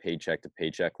getting by paycheck to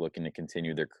paycheck, looking to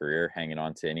continue their career, hanging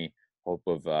on to any hope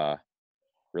of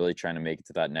really trying to make it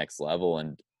to that next level,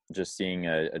 and just seeing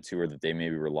a tour that they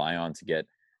maybe rely on to get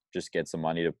some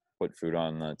money to put food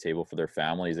on the table for their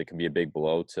families. It can be a big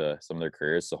blow to some of their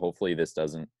careers. So hopefully this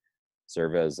doesn't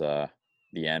serve as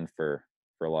the end for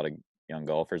a lot of young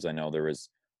golfers. I know there was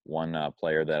one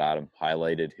player that Adam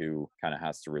highlighted who kind of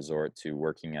has to resort to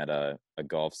working at a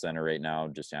golf center right now,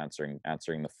 just answering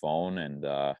the phone and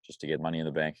just to get money in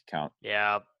the bank account.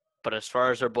 Yeah, but as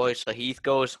far as our boy Sahith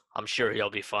goes, I'm sure he'll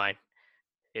be fine.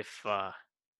 If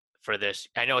for this,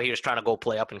 I know he was trying to go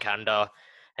play up in Canada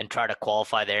and try to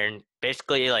qualify there, and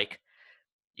basically like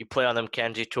you play on the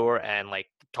MacKenzie Tour, and like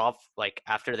the top, like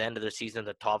after the end of the season,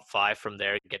 the top 5 from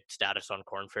there get status on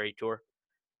Corn Ferry Tour,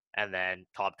 and then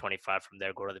top 25 from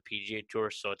there go to the PGA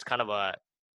Tour. So it's kind of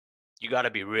you got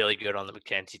to be really good on the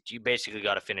MacKenzie. You basically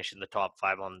got to finish in the top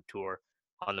 5 on the tour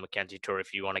on the MacKenzie Tour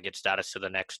if you want to get status to the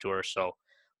next tour. So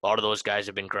a lot of those guys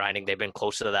have been grinding. They've been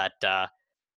close to that,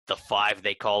 the 5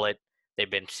 they call it. They've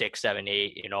been 6, 7,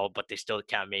 8, but they still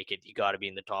can't make it. You got to be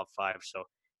in the top 5. So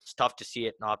it's tough to see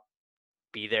it not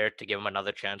be there to give them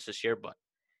another chance this year, but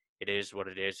it is what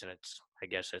it is, and I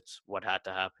guess it's what had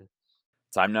to happen.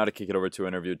 Time now to kick it over to our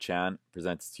interview with Chan,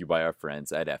 presented to you by our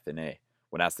friends at FNA.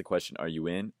 When asked the question, are you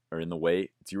in or in the way,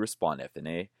 do you respond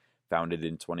FNA? Founded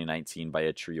in 2019 by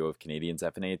a trio of Canadians,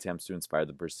 FNA attempts to inspire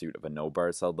the pursuit of a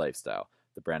no-bars-held lifestyle.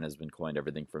 The brand has been coined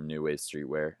everything from new wave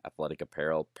streetwear, athletic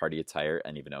apparel, party attire,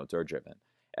 and even outdoor-driven.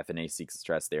 FNA seeks to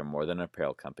stress they are more than an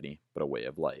apparel company, but a way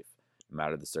of life. No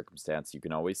matter the circumstance, you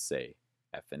can always say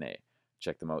FNA.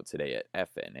 Check them out today at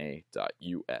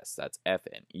fna.us. That's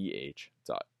fneh.us.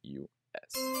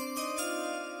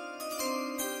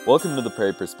 Welcome to the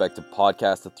Prairie Perspective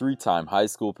Podcast, a 3-time high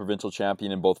school provincial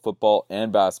champion in both football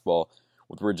and basketball,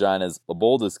 with Regina's the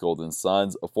boldest Golden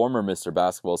Suns, a former Mr.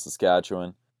 Basketball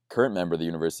Saskatchewan, current member of the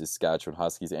University of Saskatchewan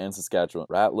Huskies and Saskatchewan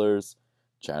Rattlers,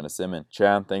 Chan de Ciman.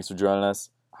 Chan, thanks for joining us.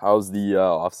 How's the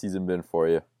off-season been for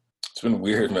you? It's been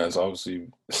weird, man. It's obviously,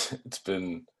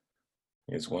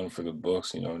 it's one for the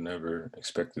books, never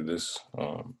expected this.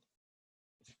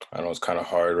 I know it's kind of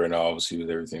hard right now, obviously, with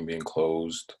everything being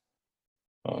closed.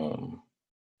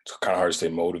 It's kind of hard to stay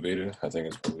motivated. I think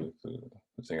it's probably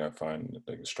the thing I find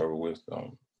that I struggle with.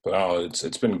 But I don't know,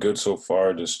 it's been good so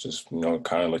far. Just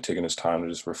kind of like taking this time to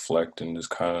just reflect and just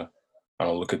kind of, I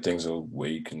don't know, look at things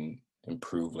awake and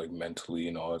improve like mentally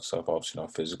and all that stuff. Obviously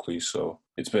not physically. So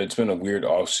it's been a weird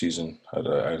off season.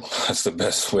 That's the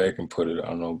best way I can put it. I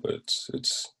don't know, but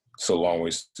it's a long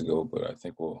ways to go. But I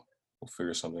think we'll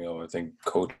figure something out. I think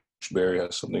Coach Barry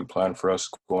has something planned for us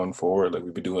going forward. Like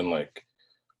we've been doing like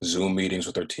Zoom meetings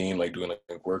with our team, like doing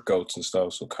like workouts and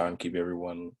stuff. So kind of keep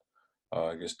everyone,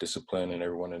 disciplined and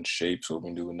everyone in shape. So we've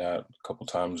been doing that a couple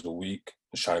times a week.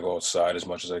 Just trying to go outside as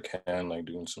much as I can, like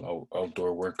doing some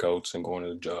outdoor workouts and going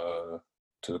to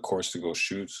the course to go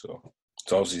shoot. So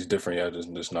it's obviously different,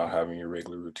 just not having your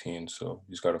regular routine. So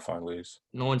you just got to find ways.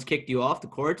 No one's kicked you off the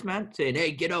courts, man, saying,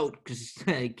 hey, get out because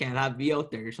you can't be out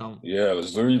there or something. Yeah, it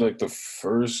was literally like the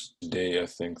first day I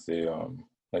think they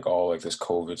like all like this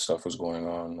COVID stuff was going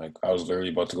on. Like I was literally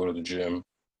about to go to the gym.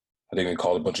 I think they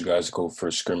called a bunch of guys to go for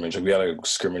a scrimmage. Like we had a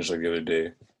scrimmage like the other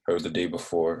day or the day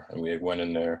before, and we like, went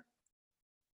in there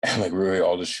and like really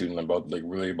all just shooting about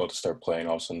to start playing.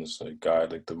 All of a sudden this like guy,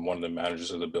 like one of the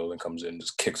managers of the building comes in,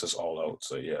 just kicks us all out.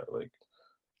 So yeah, like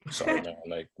sorry man,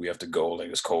 like we have to go. Like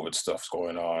this COVID stuff's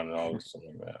going on and all this. Like,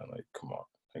 man, like come on,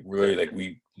 like really, like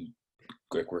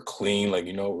we're clean, like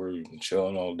we're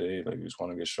chilling all day, like we just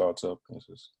want to get shots up.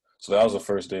 So that was the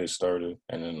first day it started,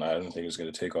 and then I didn't think it was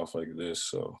going to take off like this.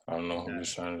 So I don't know, I'm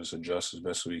just trying to just adjust as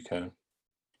best as we can.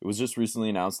 It was just recently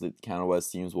announced that Canada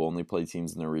West teams will only play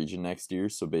teams in their region next year.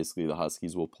 So basically the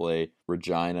Huskies will play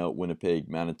Regina, Winnipeg,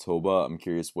 Manitoba. I'm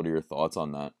curious, what are your thoughts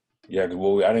on that? Yeah,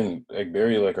 well, I didn't, like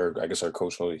Barry, like our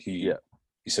coach, he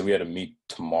said we had to meet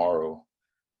tomorrow.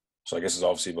 So I guess it's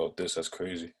obviously about this. That's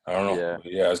crazy. I don't know.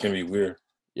 Yeah, it's going to be weird.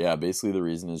 Yeah, basically the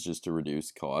reason is just to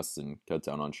reduce costs and cut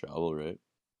down on travel, right?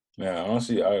 Yeah,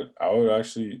 honestly, I would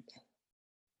actually,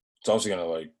 it's obviously going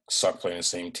to like suck playing the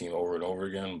same team over and over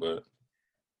again, but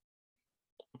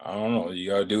I don't know. You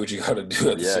got to do what you got to do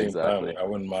at the same time. Like, I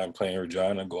wouldn't mind playing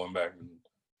Regina, going back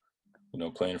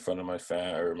and, playing in front of my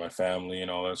family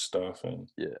and all that stuff and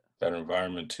that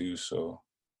environment too. So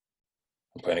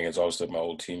I'm playing against obviously my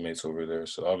old teammates over there.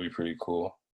 So that'll be pretty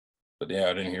cool. But yeah,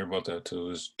 I didn't hear about that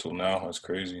till now. That's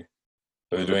crazy.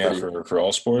 Are they doing that for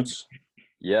all sports?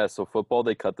 Yeah, so football,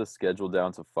 they cut the schedule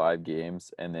down to 5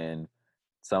 games, and then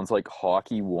sounds like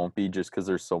hockey won't be just because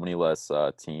there's so many less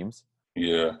teams.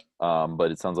 Yeah. But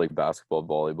it sounds like basketball,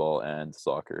 volleyball, and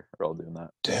soccer are all doing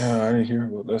that. Damn, I didn't hear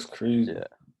about that. That's crazy. Yeah.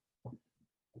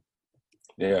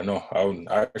 Yeah, no,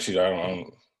 I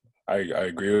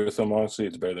agree with them, honestly.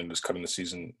 It's better than just cutting the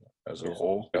season as a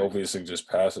whole. Hopefully this thing just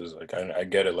passes. Like, I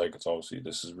get it. Like, it's obviously,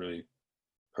 this is really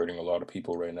hurting a lot of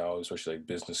people right now, especially like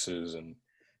businesses and,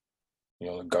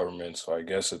 the government. So I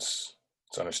guess it's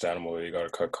understandable that you got to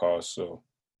cut costs. So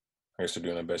I guess they're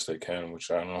doing the best they can, which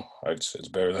I don't know. It's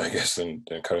better, I guess, than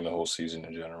cutting the whole season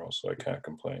in general. So I can't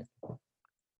complain.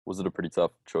 Was it a pretty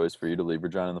tough choice for you to leave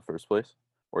Regina in the first place?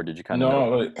 Or did you kind of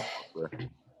know?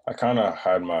 I kind of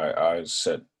had my eyes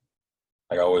set.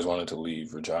 Like, I always wanted to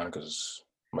leave Regina because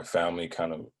my family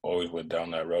kind of always went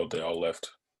down that road. They all left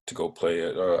to go play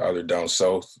at either down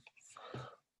south.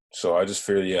 So I just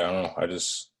figured, I don't know.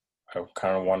 I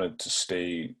kind of wanted to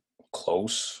stay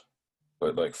close,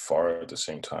 but like far at the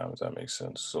same time, if that makes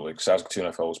sense. So like Saskatoon,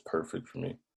 I felt was perfect for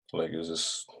me. Like it was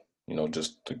just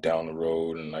just like down the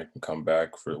road, and I can come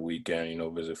back for the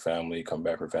weekend, visit family, come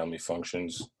back for family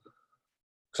functions.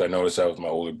 Because I noticed that with my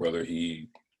older brother, he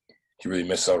really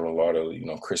missed out on a lot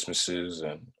of, Christmases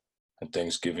and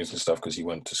Thanksgivings and stuff because he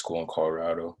went to school in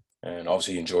Colorado. And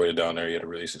obviously he enjoyed it down there. He had a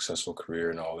really successful career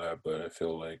and all that. But I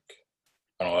feel like,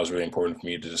 I don't know, it was really important for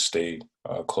me to just stay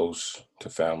close to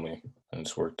family. And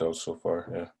it's worked out so far,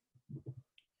 yeah.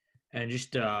 And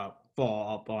just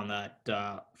follow up on that,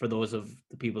 for those of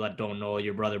the people that don't know,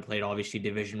 your brother played obviously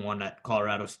Division I at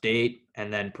Colorado State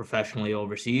and then professionally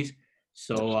overseas.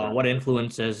 So what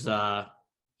influence has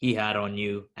he had on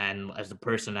you and as a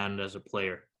person and as a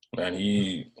player? Man,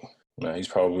 he's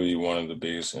probably one of the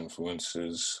biggest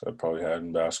influences I probably had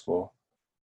in basketball.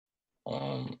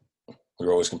 We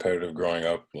were always competitive growing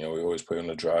up. We always played in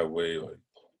the driveway, like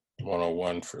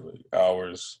 101 for like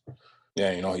hours.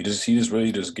 Yeah, he just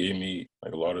really just gave me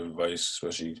like a lot of advice,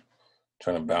 especially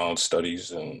trying to balance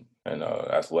studies and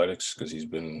athletics, because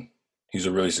he's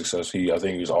a really successful. I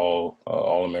think he's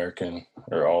all American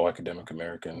or all academic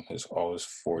American all his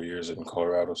 4 years in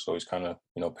Colorado. So he's kind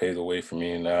of paved the way for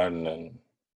me in that, and then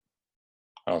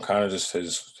kind of just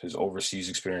his overseas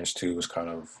experience too was kind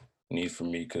of neat for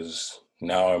me, because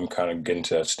now I'm kind of getting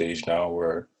to that stage now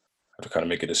where I have to kind of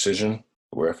make a decision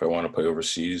where if I want to play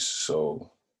overseas.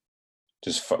 So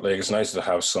just like it's nice to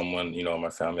have someone in my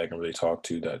family I can really talk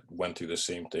to that went through the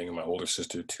same thing, and my older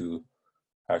sister too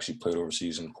actually played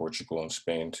overseas in Portugal and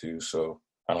Spain too. So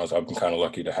I don't know, I've been kind of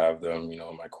lucky to have them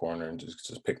in my corner and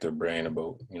just pick their brain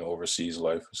about overseas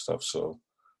life and stuff. So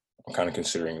I'm kind of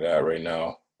considering that right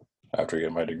now after I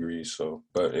get my degree. So,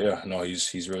 but yeah, no,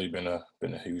 he's really been a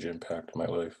huge impact in my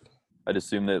life. I'd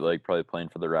assume that like probably playing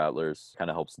for the Rattlers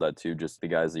kind of helps with that too. Just the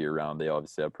guys that you're around, they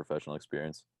obviously have professional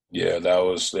experience. Yeah,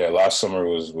 last summer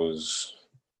was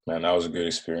man, that was a good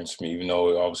experience for me, even though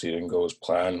it obviously didn't go as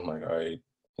planned. Like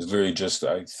it's literally just,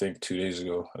 I think 2 days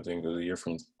ago, I think it was a year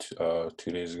from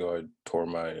 2 days ago, I tore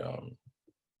my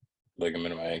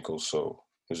ligament in my ankle. So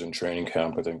it was in training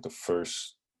camp. I think it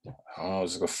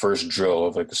was like the first drill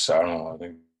of like I don't know, I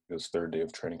think it was third day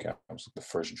of training camp. It was like the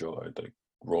first drill. I like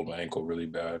rolled my ankle really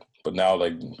bad. But now,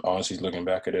 like, honestly, looking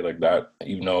back at it like that,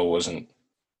 even though it wasn't,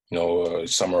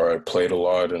 summer I played a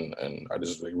lot and I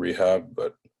just like rehab,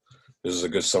 but this is a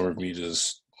good summer for me to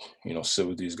just, sit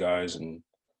with these guys and,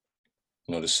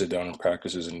 to sit down in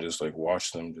practices and just like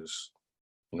watch them just,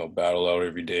 battle out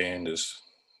every day and just,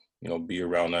 be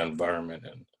around that environment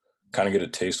and kind of get a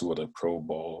taste of what a pro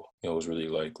ball, was really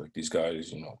like these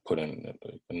guys, put in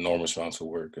like enormous amounts of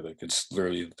work. Like it's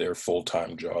literally their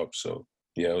full-time job. So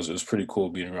yeah, it was pretty cool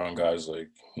being around guys like,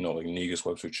 like Negus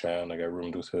Webster Chan. Like I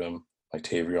roomed with him, like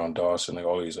Tavion Dawson, like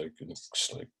all these like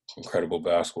just like incredible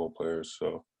basketball players.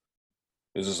 So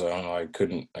this is, I don't know, I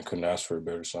couldn't ask for a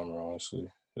better summer, honestly.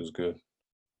 It was good.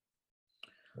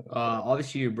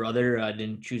 Obviously your brother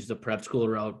didn't choose the prep school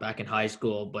route back in high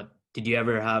school, but did you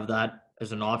ever have that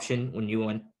as an option when you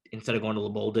went, instead of going to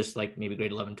Leboldus, like maybe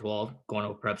grade 11, 12, going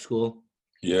to a prep school?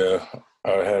 Yeah,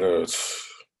 I had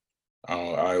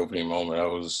eye-opening moment.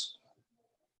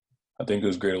 I think it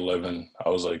was grade 11. I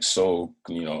was like so,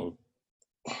 I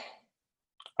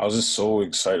was just so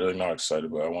excited, like not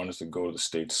excited, but I wanted to go to the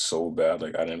States so bad.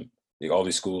 Like I didn't, like all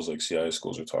these schools, like CIA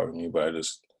schools were talking to me, but I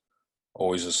just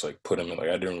always just like put him in, like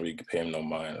I didn't really pay him no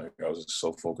mind. Like I was just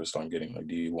so focused on getting like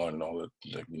D1 and all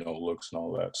that, like, looks and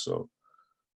all that. So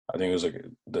I think it was like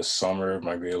the summer of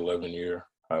my grade 11 year,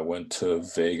 I went to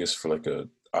Vegas for like a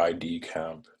ID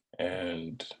camp,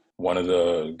 and one of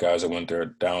the guys I went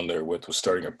down there with was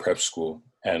starting a prep school,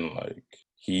 and like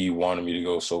he wanted me to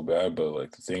go so bad, but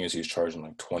like the thing is, he was charging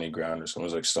like 20 grand or something. It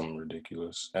was like something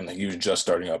ridiculous, and like, he was just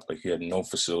starting up. Like he had no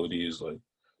facilities, like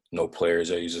no players.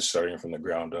 That he's just starting from the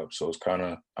ground up. So it's kind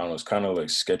of, I don't know, it's kind of like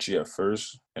sketchy at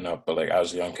first. But like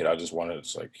as a young kid, I just wanted,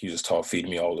 it's like he just feed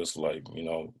me all this, like,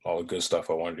 all the good stuff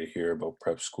I wanted to hear about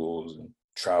prep schools and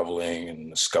traveling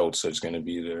and the scouts that's going to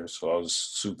be there. So I was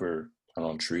super, I don't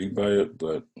know, intrigued by it,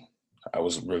 but I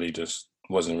wasn't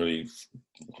really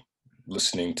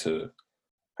listening to,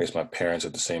 I guess, my parents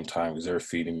at the same time, because they were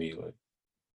feeding me like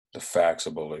the facts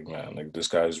about like, man, like this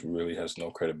guy's really has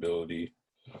no credibility.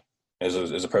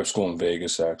 There's a prep school in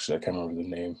Vegas, actually. I can't remember the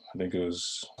name.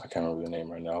 I can't remember the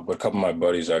name right now. But a couple of my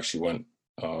buddies actually went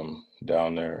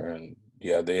down there, and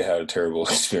yeah, they had a terrible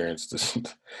experience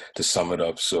to sum it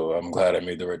up. So I'm glad I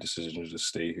made the right decision to just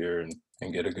stay here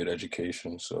and get a good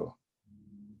education. So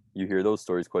you hear those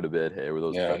stories quite a bit, hey, where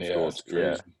those prep schools. It's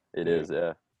crazy. Yeah, it is,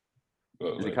 yeah.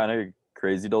 But, is it kind of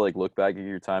crazy to like look back at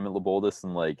your time at Leboldus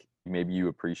and like maybe you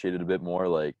appreciate it a bit more?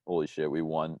 Like, holy shit, we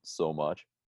won so much.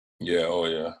 Yeah, oh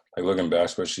yeah. Like looking back,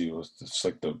 especially, it's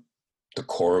like the the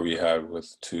core we had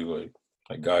with two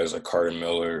like guys like Carter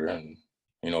Miller and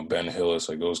Ben Hillis,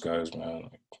 like those guys, man,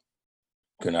 like,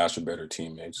 couldn't ask for better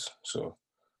teammates. So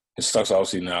it sucks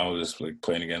obviously now just like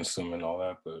playing against them and all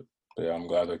that, but yeah, I'm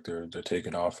glad like they're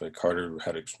taking off. Like Carter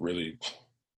had a really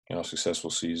successful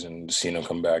season. Seeing him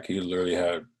come back, he literally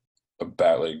had a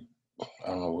bat, like I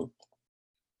don't know what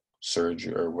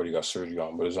surgery or what he got surgery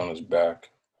on, but it was on his back.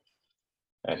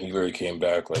 And he literally came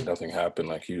back like nothing happened.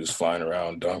 Like he was flying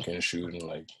around, dunking, shooting,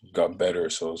 like got better.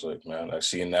 So I was like, man, I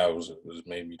seen that was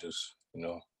made me just,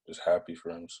 just happy for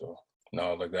him. So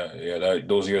no, like that, yeah,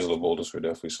 those years of the Boldest were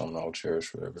definitely something I'll cherish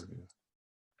forever. Yeah.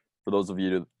 For those of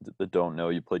you that don't know,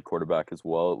 you played quarterback as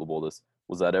well at the Boldest.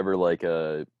 Was that ever like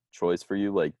a choice for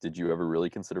you? Like, did you ever really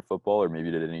consider football, or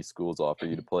maybe did any schools offer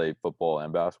you to play football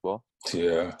and basketball?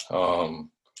 Yeah.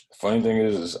 Funny thing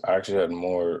is I actually had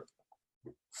more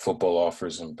football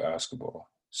offers than basketball.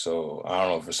 So I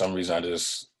don't know, for some reason I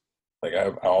just like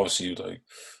I obviously like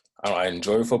I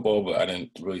enjoy football, but I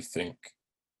didn't really think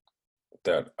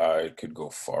that I could go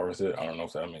far with it. I don't know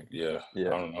if that makes I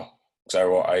don't know.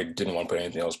 Because I didn't want to play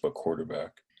anything else but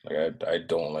quarterback. Like I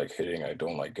don't like hitting, I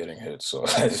don't like getting hit. So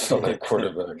I just felt like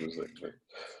quarterback was like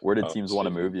where did teams want to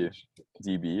move you?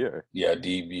 DB or? Yeah,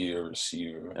 DB or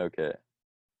receiver. Okay.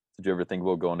 Did you ever think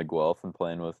about going to Guelph and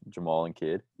playing with Jamal and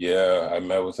Cade? Yeah, I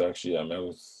met with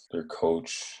their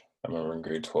coach. I remember in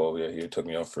grade 12, he took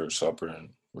me out for supper and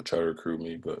would try to recruit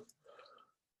me, but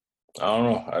I don't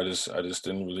know. I just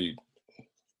didn't really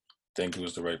think it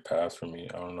was the right path for me.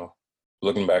 I don't know.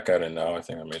 Looking back at it now, I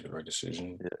think I made the right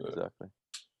decision. Yeah, exactly.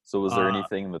 So was there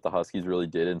anything that the Huskies really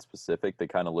did in specific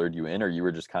that kind of lured you in, or you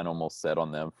were just kind of almost set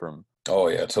on them from? Oh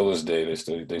yeah, till this day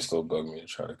they still bug me to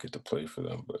try to get to play for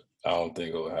them, but I don't think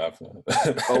it'll happen.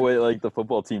 Oh wait, like the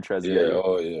football team tries to get you.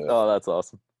 Oh yeah. Oh, that's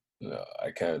awesome. No,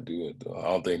 I can't do it though. I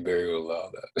don't think Barry will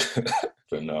allow that.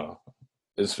 But no,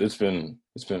 it's been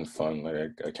fun.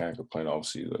 Like I can't complain.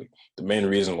 Obviously, like the main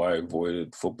reason why I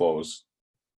avoided football was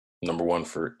number one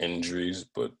for injuries,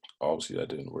 but obviously that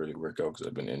didn't really work out because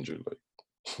I've been injured like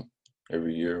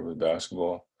every year with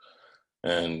basketball.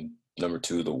 And number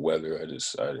two, the weather.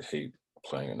 I hate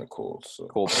playing in the cold. So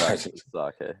cold practice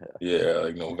suck. Yeah,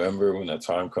 like November when that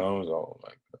time comes, oh my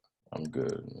God, I'm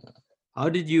good. Man. How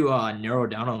did you narrow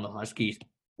down on the Huskies?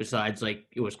 Besides, like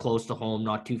it was close to home,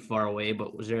 not too far away,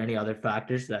 but was there any other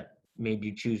factors that made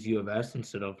you choose U of S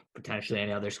instead of potentially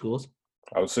any other schools?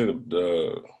 I would say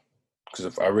because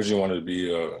if I originally wanted to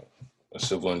be a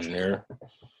civil engineer,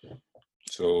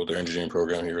 so the engineering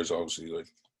program here is obviously like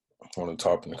one of the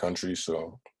top in the country.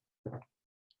 So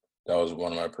that was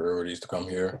one of my priorities to come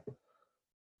here.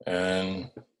 And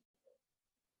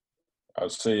I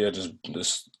would say,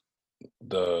 just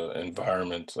the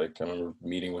environment. Like I remember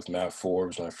meeting with Matt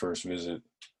Forbes my first visit,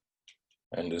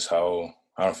 and just how,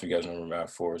 I don't know if you guys remember Matt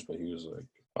Forbes, but he was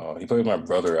like, he played with my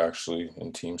brother actually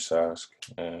in Team Sask.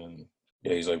 And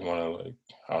yeah, he's like one of like,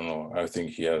 I don't know, I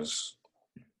think he has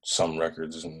some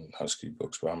records in Husky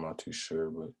books, but I'm not too sure.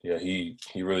 But yeah, he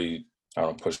really, I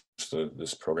don't know, pushed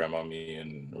this program on me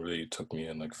and really took me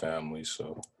in like family.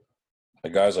 So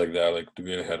like guys like that, like we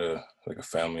really had a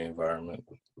family environment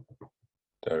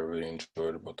that I really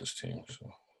enjoyed about this team.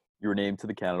 So you were named to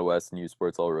the Canada West and U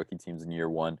Sports All Rookie teams in year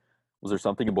one. Was there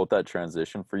something about that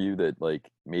transition for you that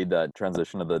like made that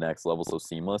transition to the next level so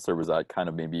seamless, or was that kind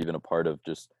of maybe even a part of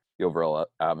just the overall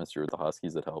atmosphere with the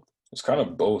Huskies that helped? It's kind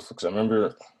of both, because I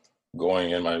remember going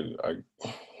in, I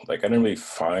didn't really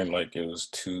find like it was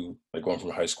too, like going from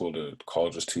high school to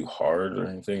college was too hard or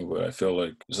anything, but I feel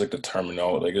like it's like the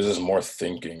terminology, like it's just more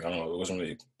thinking. I don't know, it wasn't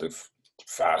really the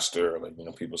faster, like,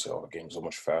 people say, oh, the game's so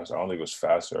much faster. I don't think it was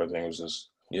faster. I think it was just,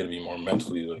 you had to be more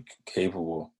mentally like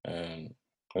capable. And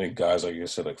I think guys, like I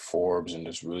said, like Forbes, and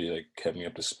just really like kept me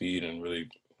up to speed and really,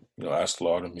 asked a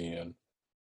lot of me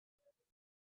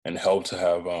and helped to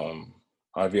have, I don't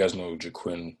know if you guys know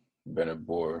Jaquin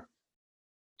Bennett-Boer.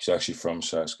 He's actually from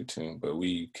Saskatoon, but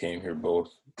we came here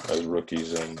both as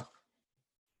rookies. And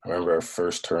I remember our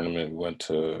first tournament, we went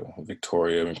to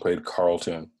Victoria and we played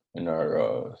Carleton in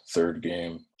our third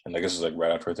game. And I guess it's like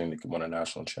right after I think they won a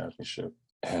national championship.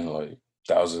 And like,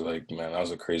 that was like, man, that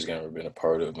was the craziest game I've ever been a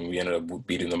part of. And we ended up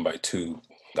beating them by 2.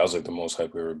 That was like the most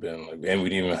hype we've ever been. Like, and we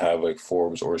didn't even have like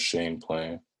Forbes or Shane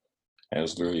playing. And it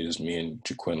was literally just me and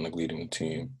Jaquin like leading the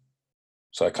team.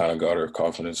 So I kind of got our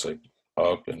confidence like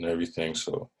up and everything.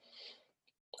 So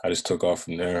I just took off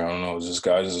from there. I don't know. It was just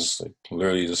guys just like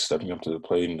literally just stepping up to the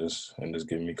plate and just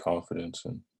giving me confidence.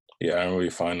 And yeah, I don't really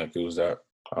find like it was that,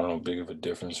 I don't know, big of a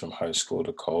difference from high school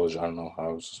to college. I don't know. I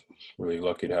was really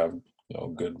lucky to have, a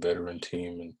good veteran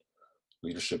team and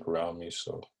leadership around me.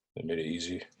 So it made it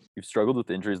easy. You've struggled with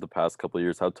injuries the past couple of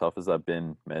years. How tough has that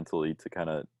been mentally to kind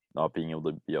of not being able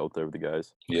to be out there with the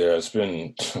guys? Yeah, it's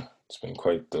been it's been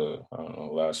quite the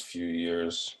last few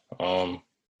years. How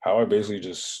I basically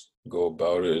just go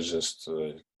about it is just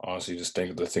to honestly just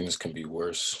think that things can be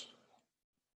worse.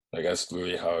 Like that's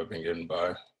really how I've been getting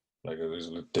by. Like I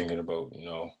was thinking about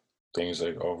things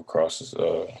like all across this,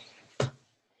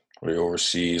 like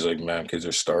overseas. Like man, kids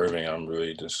are starving. I'm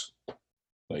really just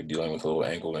like dealing with a little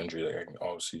ankle injury. Like I can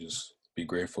obviously just be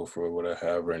grateful for what I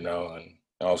have right now. And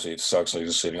obviously it sucks like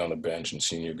just sitting on the bench and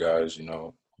seeing your guys,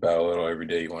 battle it all every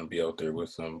day. You want to be out there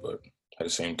with them, but at the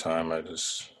same time,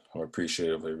 I'm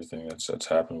appreciative of everything that's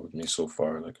happened with me so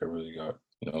far. Like I really got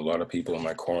a lot of people in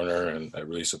my corner and that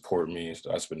really support me.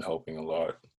 That's been helping a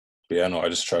lot. But yeah, no, I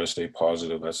just try to stay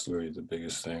positive. That's really the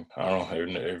biggest thing. I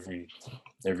don't know,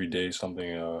 every day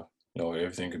something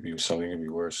everything could be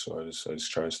worse. So I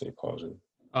just try to stay positive.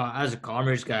 As a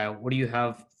commerce guy, what do you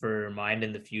have for mind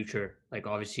in the future? Like,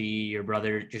 obviously, your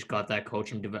brother just got that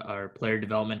or player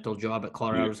developmental job at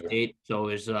Colorado Yeah. State. So,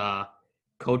 is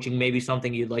coaching maybe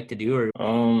something you'd like to do? Or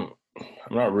I'm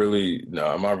not really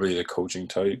the coaching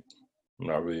type. I'm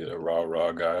not really a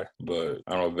rah guy, but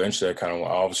I don't know. Eventually, I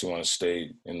obviously want to stay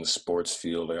in the sports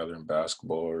field, like either in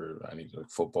basketball or like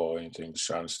football, anything. Just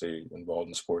trying to stay involved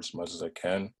in sports as much as I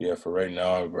can. Yeah, for right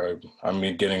now, I'm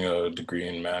getting a degree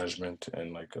in management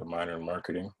and like a minor in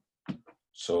marketing.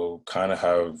 So kind of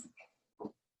have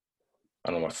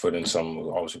my foot in some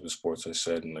obviously with sports I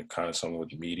said, and like kind of some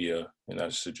with media and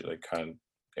that like kind of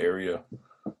area.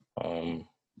 And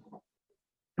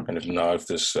if not,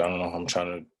 I don't know, I'm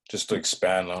trying to just to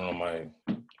expand on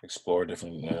explore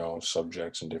different,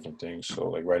 subjects and different things. So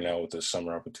like right now with this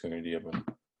summer opportunity, I've been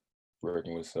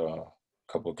working with a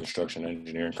couple of construction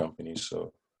engineering companies.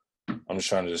 So I'm just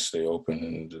trying to just stay open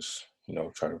and just,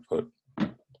 try to put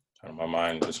my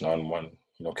mind just not in one,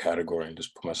 category and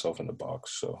just put myself in the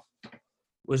box. So.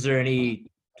 Was there any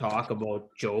talk about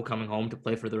Joe coming home to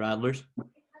play for the Rattlers?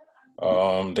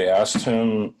 They asked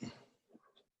him,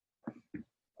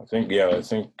 I think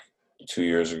 2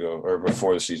 years ago or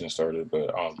before the season started,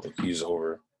 but I don't think he's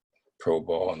over pro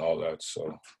ball and all that.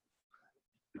 So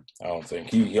I don't think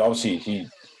he honestly he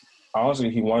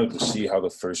wanted to see how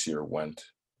the first year went,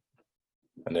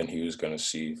 and then he was gonna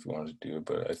see if he wanted to do it.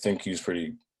 But I think he's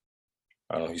pretty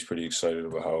excited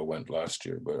about how it went last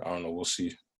year. But I don't know, we'll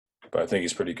see. But I think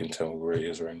he's pretty content with where he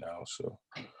is right now. So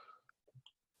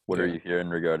What are you hearing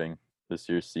regarding this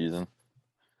year's season?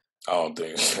 I don't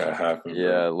think it's gonna happen. Yeah,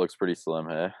 bro. it looks pretty slim,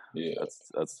 hey? Yeah,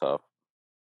 that's tough.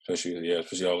 Especially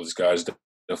all these guys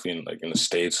definitely in the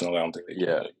States and all that. I don't think they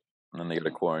can, and then they got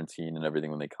to quarantine and everything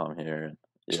when they come here.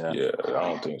 Yeah, I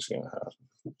don't think it's gonna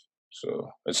happen.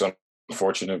 So it's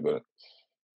unfortunate, but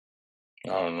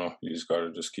I don't know. You just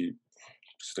gotta just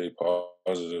stay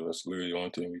positive. That's literally the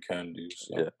only thing we can do.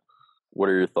 So. Yeah. What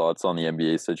are your thoughts on the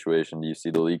NBA situation? Do you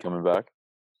see the league coming back?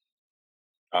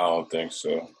 I don't think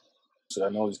so. So I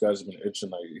know these guys have been itching.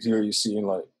 Like here, you seeing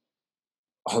like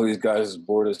all these guys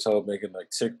bored as hell making like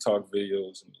TikTok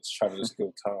videos and just trying to just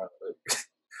kill time. Like,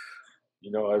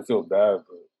 I feel bad,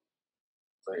 but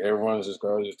like everyone's just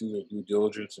gotta just do their due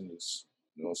diligence and just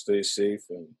stay safe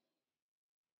and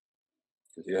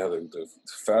the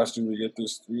faster we get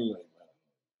this through, like man,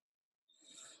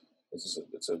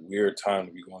 it's a weird time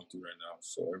to be going through right now.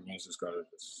 So everyone's just gotta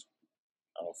just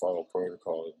follow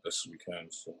protocol as best as we can.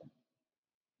 So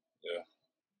yeah.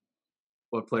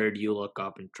 What player do you look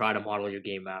up and try to model your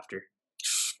game after?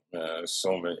 Man, there's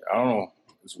so many. I don't know.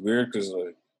 It's weird because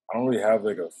like I don't really have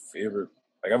like a favorite.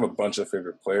 Like I have a bunch of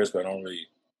favorite players, but I don't really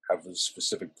have a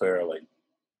specific player I like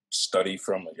study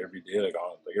from like every day. Like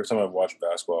every time I watch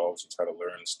basketball, I always try to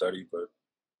learn and study, but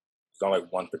it's not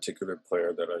like one particular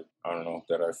player that I don't know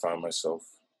that I find myself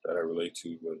that I relate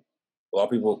to. But a lot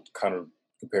of people kind of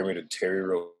compare me to Terry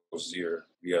Rozier.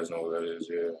 You guys know who that is,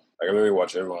 yeah. Like I really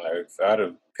watch everyone. Like, if I had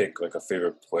to pick like a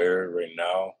favorite player right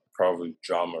now, probably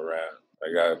John Moran.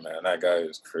 That guy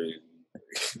is crazy.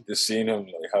 Just seeing him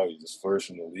like how he just flourished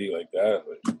in the league like that,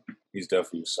 like he's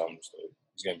definitely something. Like,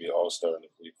 he's gonna be an all-star in the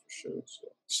league for sure. So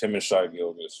just him and Shai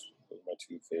Gilgeous are my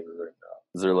two favorite right now.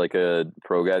 Is there like a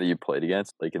pro guy that you played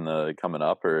against, like in the coming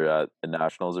up or at the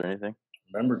nationals or anything?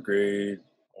 Remember grade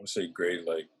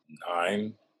like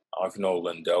 9. I don't know if you know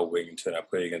Lindell Wigington. I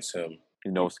played against him.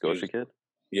 You Nova Scotia kid?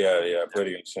 Yeah, I played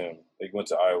against him. He went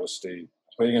to Iowa State.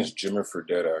 I played against Jimmer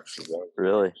Fredette, actually.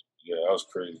 Really? Yeah, that was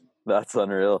crazy. That's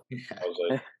unreal. I was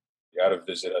like, you got to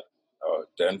visit at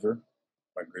Denver,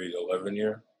 my grade 11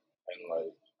 year. And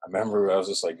like, I remember I was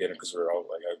just like getting, because we're all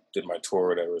like, I did my tour or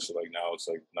whatever. So like now it's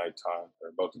like nighttime. We're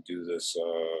about to do this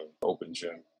open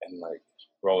gym. And like,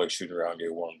 we're all like shooting around,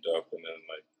 get warmed up. And then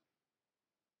like,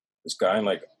 this guy, and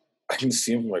like I can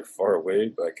see him from like far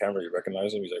away, but I can't really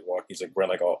recognize him. He's like walking, he's like wearing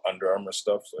like all Under Armour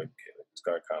stuff. So like, okay, like this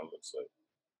guy kind of looks like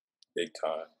big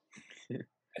time.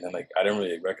 And then like I didn't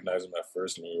really recognize him at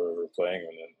first when we were playing,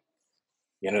 and then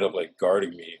he ended up like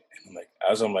guarding me. And like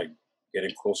as I'm like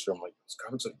getting closer, I'm like, this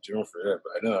guy looks like Jimmy Fredette,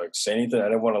 but I didn't like say anything. I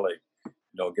didn't want to like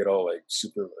get all like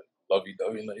super like lovey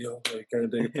dovey, like yo, like can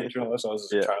I take a picture? So I was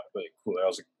just kind of like cool. I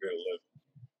was like good look.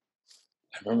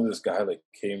 I remember this guy like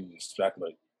came and smacked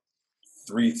like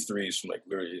 3 threes from like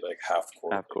literally like half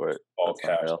court. Half court. All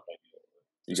cash. Like,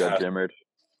 you got Jimmered?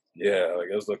 Yeah, like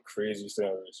it was the craziest thing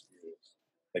I've ever experienced.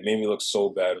 Like made me look so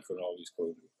bad in front of all these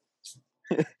coaches.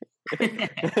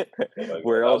 Like,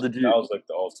 Where else did you? That was like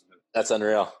the ultimate. That's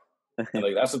unreal. And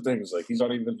like that's the thing is like he's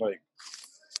not even like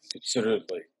considered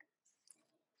like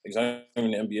he's not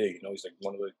even in the NBA. He's like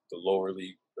one of like the lower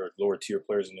league or lower tier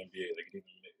players in the NBA. Like even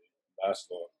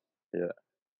basketball. Yeah.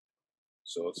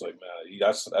 So it's like, man,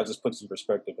 that just puts in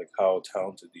perspective like how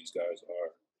talented these guys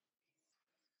are.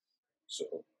 So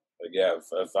like, yeah,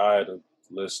 if I had to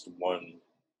list one,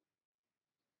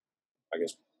 I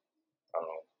guess I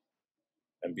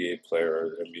don't know, NBA player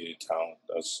or NBA talent,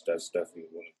 that's definitely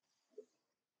one of the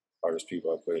hardest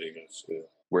people I played against. Yeah.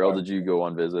 Where else did you go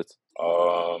on visits?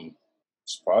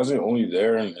 Surprisingly, only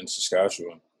there in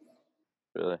Saskatchewan.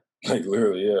 Really? Like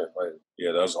literally, yeah. Like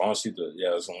yeah, that was honestly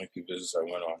that's the only 2 visits I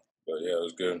went on. But yeah, it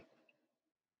was good.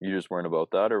 You just weren't about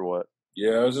that, or what?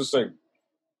 Yeah, it was just like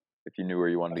if you knew where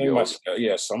you wanted to go.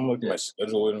 Some like my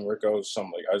schedule didn't work out. Some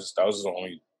like that was the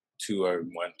only 2 I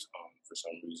went for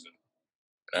some reason.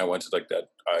 And I went to like that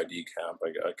ID camp.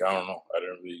 Like I don't know. I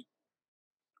didn't really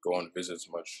go on visits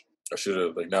much. I should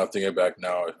have. Like now thinking back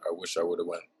now, I wish I would have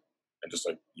went. And just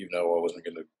like I wasn't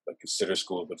gonna like consider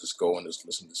school, but just go and just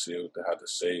listen to see what they had to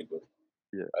say. But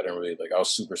I didn't really I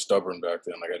was super stubborn back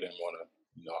then. Like I didn't want to.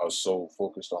 I was so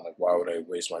focused on like why would I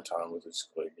waste my time with this?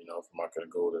 Like if I'm not gonna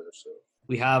go there. So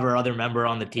we have our other member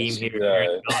on the team here.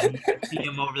 Yeah. See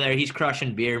him over there. He's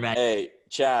crushing beer, man. Hey,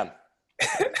 Chan.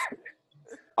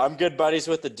 I'm good buddies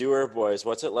with the Doer boys.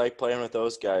 What's it like playing with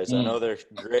those guys? I know they're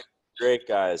great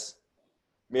guys.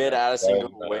 Me and Addison go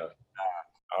way.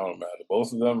 I don't know, man.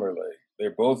 Both of them are like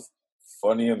they're both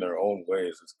funny in their own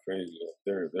ways. It's crazy.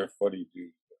 Like, they're funny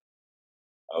dudes.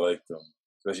 I like them,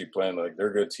 especially playing like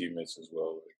they're good teammates as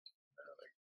well. Like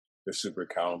they're super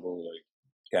accountable. Like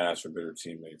can't ask for better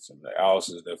teammates. And like Alice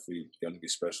is definitely going to be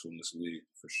special in this league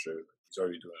for sure. He's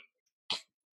already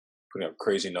putting up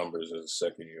crazy numbers as a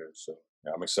second year. So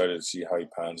yeah, I'm excited to see how he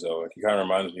pans out. Like he kind of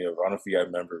reminds me of I don't know if you guys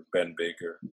remember Ben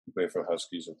Baker. He played for the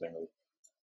Huskies, I think.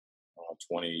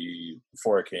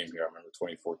 Before I came here, I remember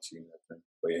 2014, I think.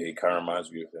 But yeah, he kind of reminds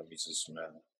me of him. He's just, man,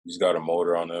 he's got a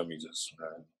motor on him.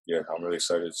 I'm really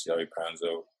excited to see how he pans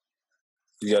out.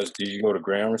 Did you go to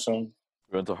Graham or something?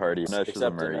 We went to Hardy. Nash is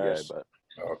a Murray guy, but.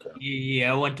 Okay.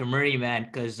 Yeah, I went to Murray, man,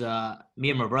 because me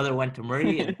and my brother went to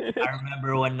Murray. And I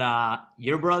remember when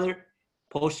your brother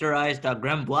posterized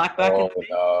Graham Black back in the day.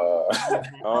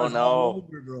 Oh, no.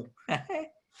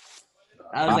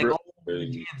 I was like, all over the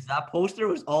gyms. That poster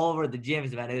was all over the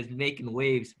gyms, man. It was making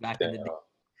waves back in the day.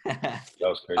 That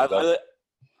was crazy.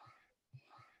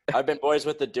 I've been boys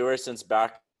with the Doer since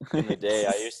back in the day.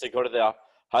 I used to go to the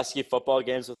Husky football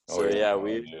games with.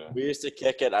 We used to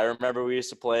kick it. I remember we used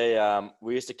to play.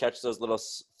 We used to catch those little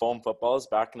foam footballs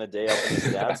back in the day up in the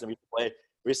stands, and we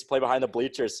used to play behind the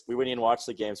bleachers. We wouldn't even watch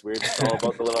the games. We were just all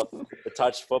about the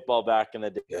touch football back in the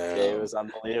day. Yeah. It was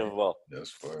unbelievable. That's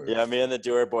fun. Yeah, me and the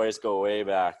Doer boys go way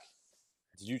back.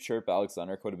 Did you chirp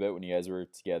Alexander quite a bit when you guys were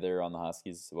together on the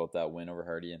Huskies about that win over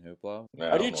Hardy and Hoopla?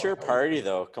 How do you chirp Hardy,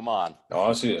 though? Come on.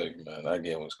 Honestly, man, that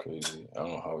game was crazy. I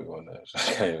don't know how we won that.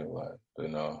 I can't even lie. But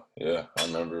no, yeah, I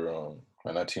remember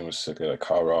man, that team was sick. Like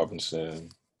Kyle Robinson,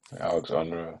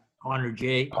 Alexander. Connor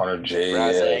J.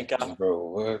 Razanka. Bro,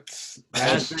 what?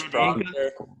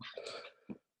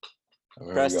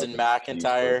 Preston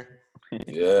McIntyre.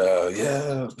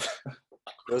 Yeah.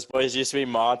 Those boys used to be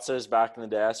monsters back in the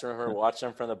day. I just remember watching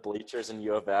them from the bleachers in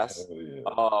U of S. Yeah.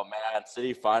 Oh, man.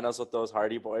 City finals with those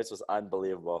Hardy boys was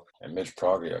unbelievable. And Mitch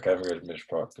Proctor. I can't forget Mitch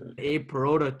Proctor. Abe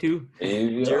Perota, too.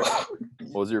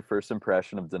 What was your first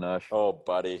impression of Dhanush? Oh,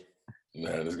 buddy.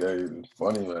 Man, this guy is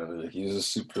funny, man. Like, he's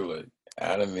just super,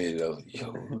 animated. I was like,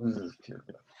 yo, who is this kid?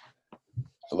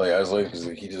 But, I was like, because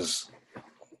he just,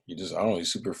 I don't know,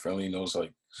 he's super friendly. He knows,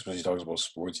 especially he talks about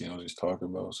sports, he knows what he's talking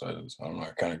about. So I don't know,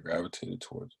 I kind of gravitated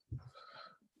towards it.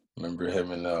 Remember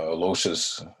him in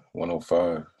Aloysius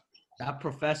 105. That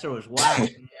professor was wild.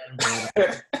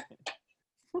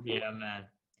 Yeah, man.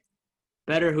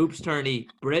 Better hoops tourney,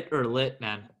 Brit or Lit,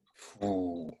 man?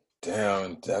 Ooh,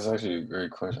 damn. That's actually a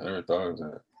great question. I never thought of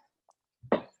that.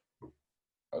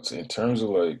 I'd say in terms of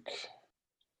like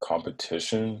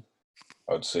competition,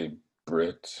 I'd say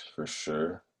Brit for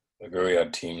sure. Like we already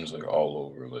had teams like all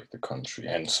over like the country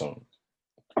and some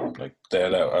like they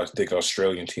had I think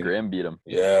Australian team. Graham beat him.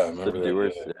 Yeah, I The remember that.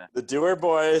 Doers. Yeah. The Doer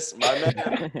boys, my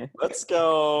man. Let's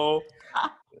go. Oh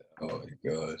my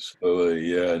gosh. But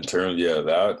yeah, in terms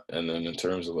that, and then in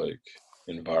terms of like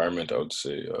environment, I would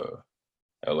say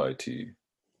LIT,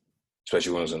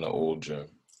 especially when I was in the old gym.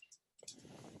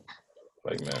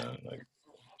 Like man, like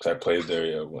 'cause I played there.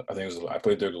 Yeah, I think I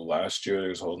played there the last year. It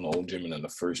was holding the old gym, and then the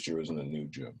first year was in the new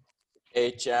gym.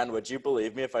 Hey, Chan, would you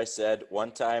believe me if I said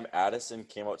one time Addison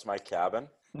came out to my cabin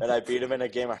and I beat him in a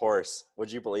game of horse? Would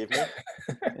you believe me?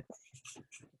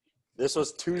 This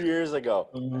was 2 years ago.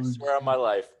 I swear on my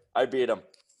life. I beat him.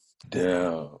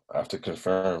 Damn, I have to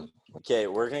confirm. Okay,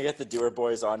 we're going to get the Doer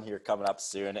boys on here coming up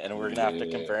soon, and we're going to have to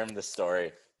confirm the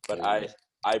story. But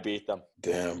I beat them.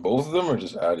 Damn, both of them are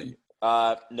just Addy.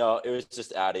 No, it was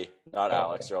just Addy, not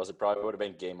Alex, or else it probably would have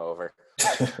been game over.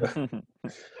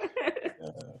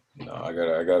 No, I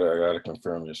gotta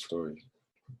confirm your story.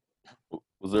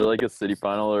 Was there like a city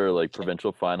final or like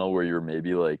provincial final where you were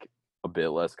maybe like a bit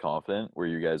less confident, where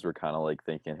you guys were kind of like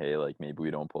thinking, hey, like maybe we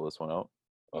don't pull this one out?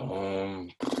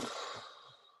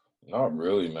 Not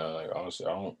really, man. Like honestly,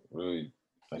 I don't really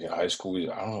like in high school.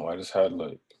 I don't know. I just had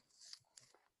like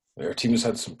our team just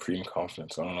had supreme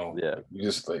confidence. I don't know. Yeah. Like, we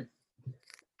just like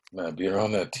man, being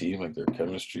around that team, like our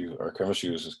chemistry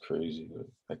was just crazy.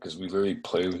 Like, cause we literally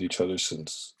played with each other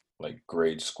since like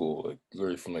grade school, like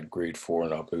literally from like grade 4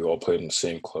 and up. Like, we all played in the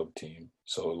same club team.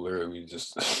 So literally, we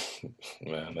just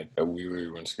man, like we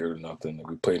really weren't scared of nothing. Like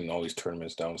we played in all these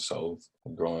tournaments down south.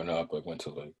 Growing up, like went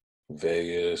to like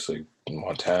Vegas, like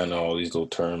Montana, all these little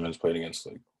tournaments. Played against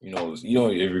like if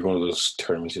you're going to those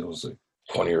tournaments, those like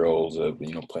 20-year-olds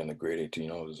playing the grade 18,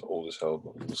 it was old as hell,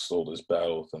 but we just sold this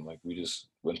battle with them. Like we just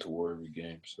went to war every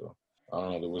game. So I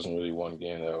don't know, there wasn't really one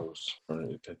game that I was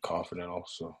really confident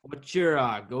also. What's your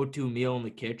go-to meal in the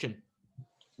kitchen?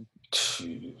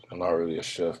 Jeez, I'm not really a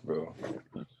chef, bro.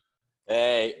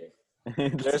 Hey,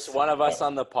 there's one of us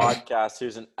on the podcast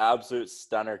who's an absolute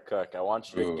stunner cook. I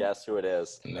want you to guess who it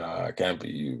is. Nah, it can't be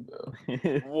you, bro.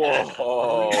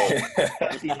 Whoa.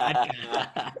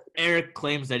 Eric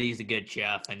claims that he's a good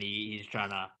chef, and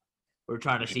we're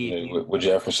trying to see. What'd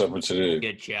you have for supper today?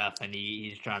 Good chef, and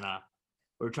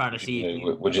we're trying to see.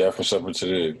 What'd you have for supper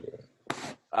today, bro?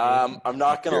 I'm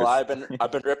not gonna lie,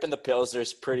 I've been ripping the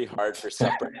Pilsners pretty hard for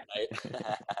supper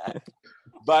tonight.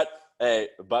 But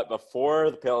before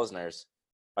the Pilsners,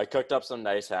 I cooked up some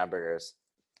nice hamburgers,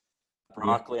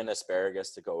 broccoli and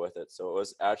asparagus to go with it. So it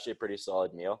was actually a pretty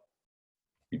solid meal.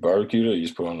 You barbecued or you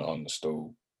just put it on the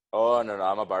stove? Oh no,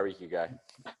 I'm a barbecue guy.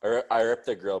 I ripped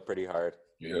the grill pretty hard.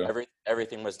 Yeah.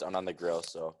 Everything was done on the grill,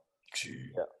 so.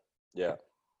 Gee. Yeah.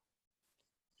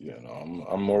 Yeah, no,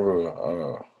 I'm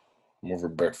more of a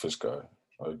breakfast guy.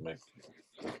 I would make,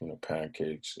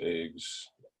 pancakes, eggs,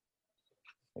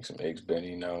 make some eggs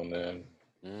Benny now and then.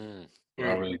 I'm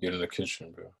not really good in the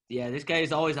kitchen, bro. Yeah, this guy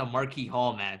is always a Marquee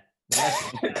Hall man.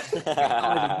 Always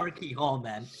a Marquee Hall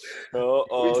man.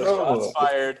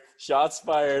 Shots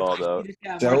fired.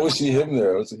 I always see him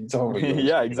there. What's he talking about?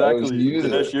 Yeah, exactly.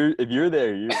 If you're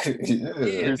there,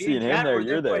 you're seeing him there.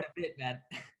 You're there.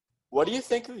 What do you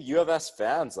think of U of S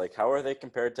fans? Like, how are they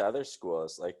compared to other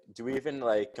schools? Like, do we even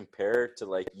like compare to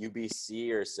like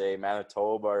UBC or say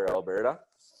Manitoba or Alberta?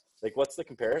 Like, what's the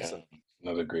comparison? Yeah,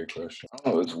 another great question. I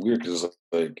don't know. It's weird because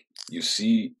like you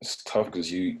see, it's tough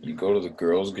because you go to the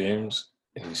girls' games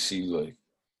and you see like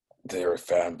their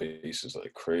fan base is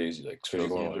like crazy, like especially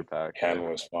going to like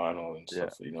Canada final and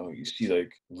stuff. You see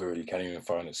like literally you can't even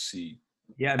find a seat.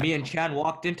 Yeah, me and Chan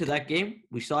walked into that game.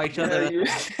 We saw each other.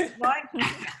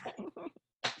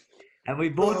 And we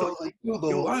both the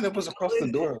lineup was across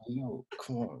the door.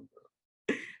 Come on,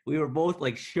 bro. We were both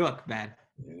like shook, man.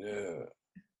 Yeah.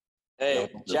 Hey,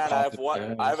 Chan,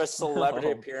 I have a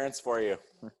celebrity appearance for you.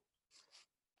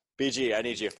 BG, I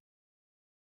need you.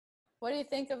 What do you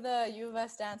think of the U of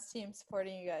S dance team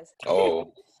supporting you guys?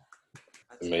 Oh,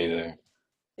 amazing.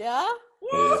 Yeah?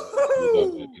 Yeah,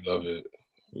 we love it.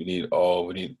 We need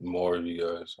more of you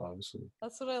guys, honestly.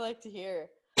 That's what I like to hear.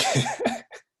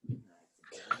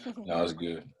 That was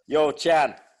good. Yo,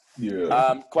 Chan.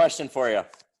 Yeah. Question for you.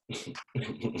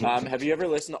 Have you ever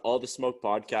listened to All the Smoke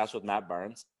podcast with Matt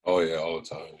Barnes? Oh yeah, all the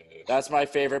time. Yeah. That's my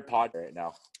favorite pod right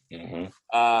now.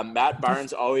 Mm-hmm. Matt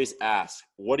Barnes always asks,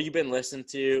 "What have you been listening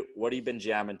to? What have you been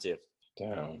jamming to?"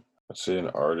 Damn, I'd say an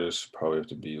artist probably have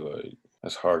to be like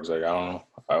that's hard. 'Cause like I don't know.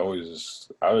 I always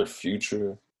either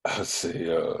Future. I'd say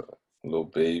Lil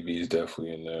Baby's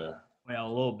definitely in there.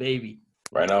 Well, Lil Baby.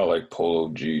 Right now, like Polo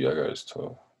G, I got his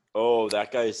tough. Oh,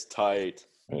 that guy's tight.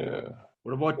 Yeah.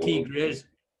 What about T Grizz?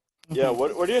 Yeah,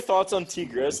 what are your thoughts on T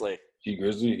Grizzly? T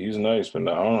Grizzly, he's nice, but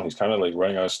I don't know. He's kind of like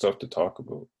running out of stuff to talk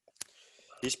about.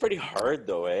 He's pretty hard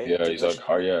though, eh? Yeah, he's like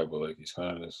hard, yeah, but like he's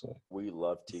kind of just like. We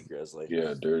love T Grizzly.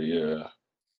 Yeah, dirty, yeah.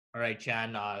 All right,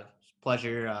 Chan. It's a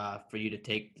pleasure for you to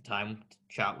take the time to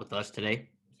chat with us today.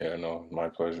 Yeah, no, my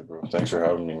pleasure, bro. Thanks for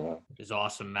having me, man. It's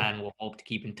awesome, man. We'll hope to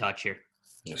keep in touch here.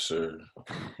 Yes, sir.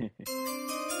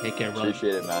 Take care, brother.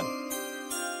 Appreciate it, man.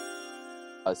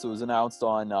 So it was announced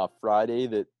on Friday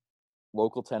that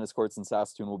local tennis courts in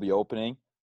Saskatoon will be opening.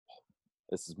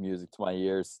 This is music to my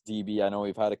ears. DB, I know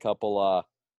we've had a couple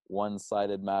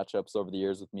one-sided matchups over the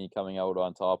years with me coming out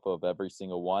on top of every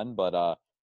single one, but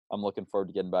I'm looking forward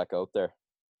to getting back out there.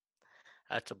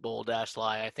 That's a bold-ass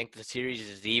lie. I think the series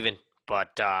is even,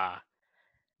 but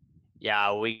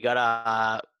yeah, we got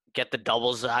to get the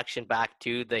doubles action back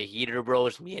to the heater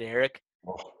bros, me and Eric.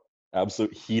 Oh,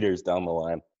 absolute heaters down the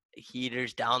line.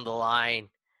 Heaters down the line.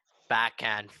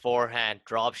 Backhand, forehand,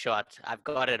 drop shots. I've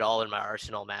got it all in my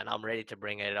arsenal, man. I'm ready to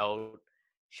bring it out,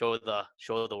 show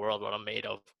the world what I'm made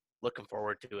of. Looking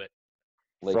forward to it.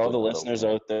 For all the listeners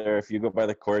out there, if you go by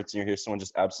the courts and you hear someone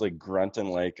just absolutely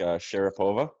grunting like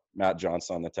Sharapova, Matt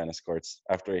Johnson on the tennis courts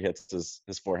after he hits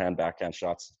his forehand, backhand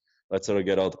shots. That's what a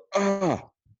good old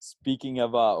Speaking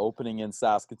of opening in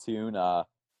Saskatoon,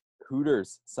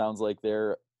 Hooters sounds like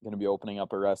they're going to be opening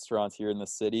up a restaurant here in the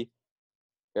city.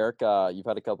 Eric, you've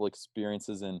had a couple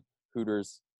experiences in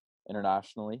Hooters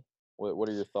internationally. What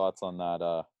are your thoughts on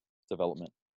that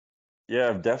development? Yeah,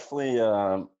 I've definitely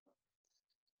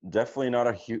not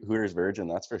a Hooters virgin,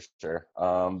 that's for sure.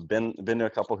 Been to a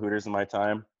couple Hooters in my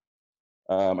time.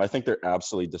 I think they're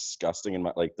absolutely disgusting, and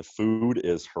the food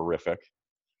is horrific.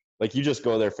 Like, you just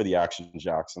go there for the Action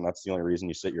Jacks, and that's the only reason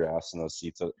you sit your ass in those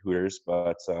seats at Hooters.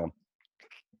 But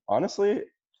honestly,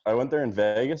 I went there in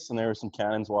Vegas, and there were some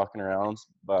cannons walking around,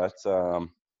 but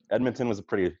Edmonton was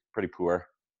pretty poor.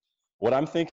 What I'm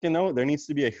thinking, though, there needs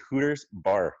to be a Hooters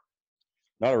bar,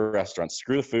 not a restaurant.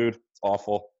 Screw the food. It's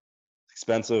awful,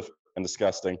 expensive, and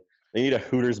disgusting. They need a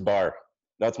Hooters bar.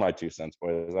 That's my 2 cents,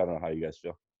 boys. I don't know how you guys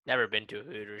feel. Never been to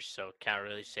Hooters, so can't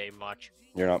really say much.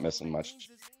 You're not missing much.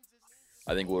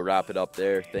 I think we'll wrap it up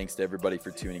there. Thanks to everybody for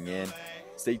tuning in.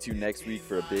 Stay tuned next week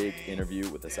for a big interview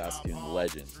with a Saskatoon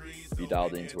legend. Be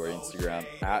dialed into our Instagram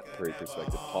at Prairie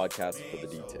Perspective Podcast for the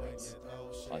details.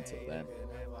 Until then.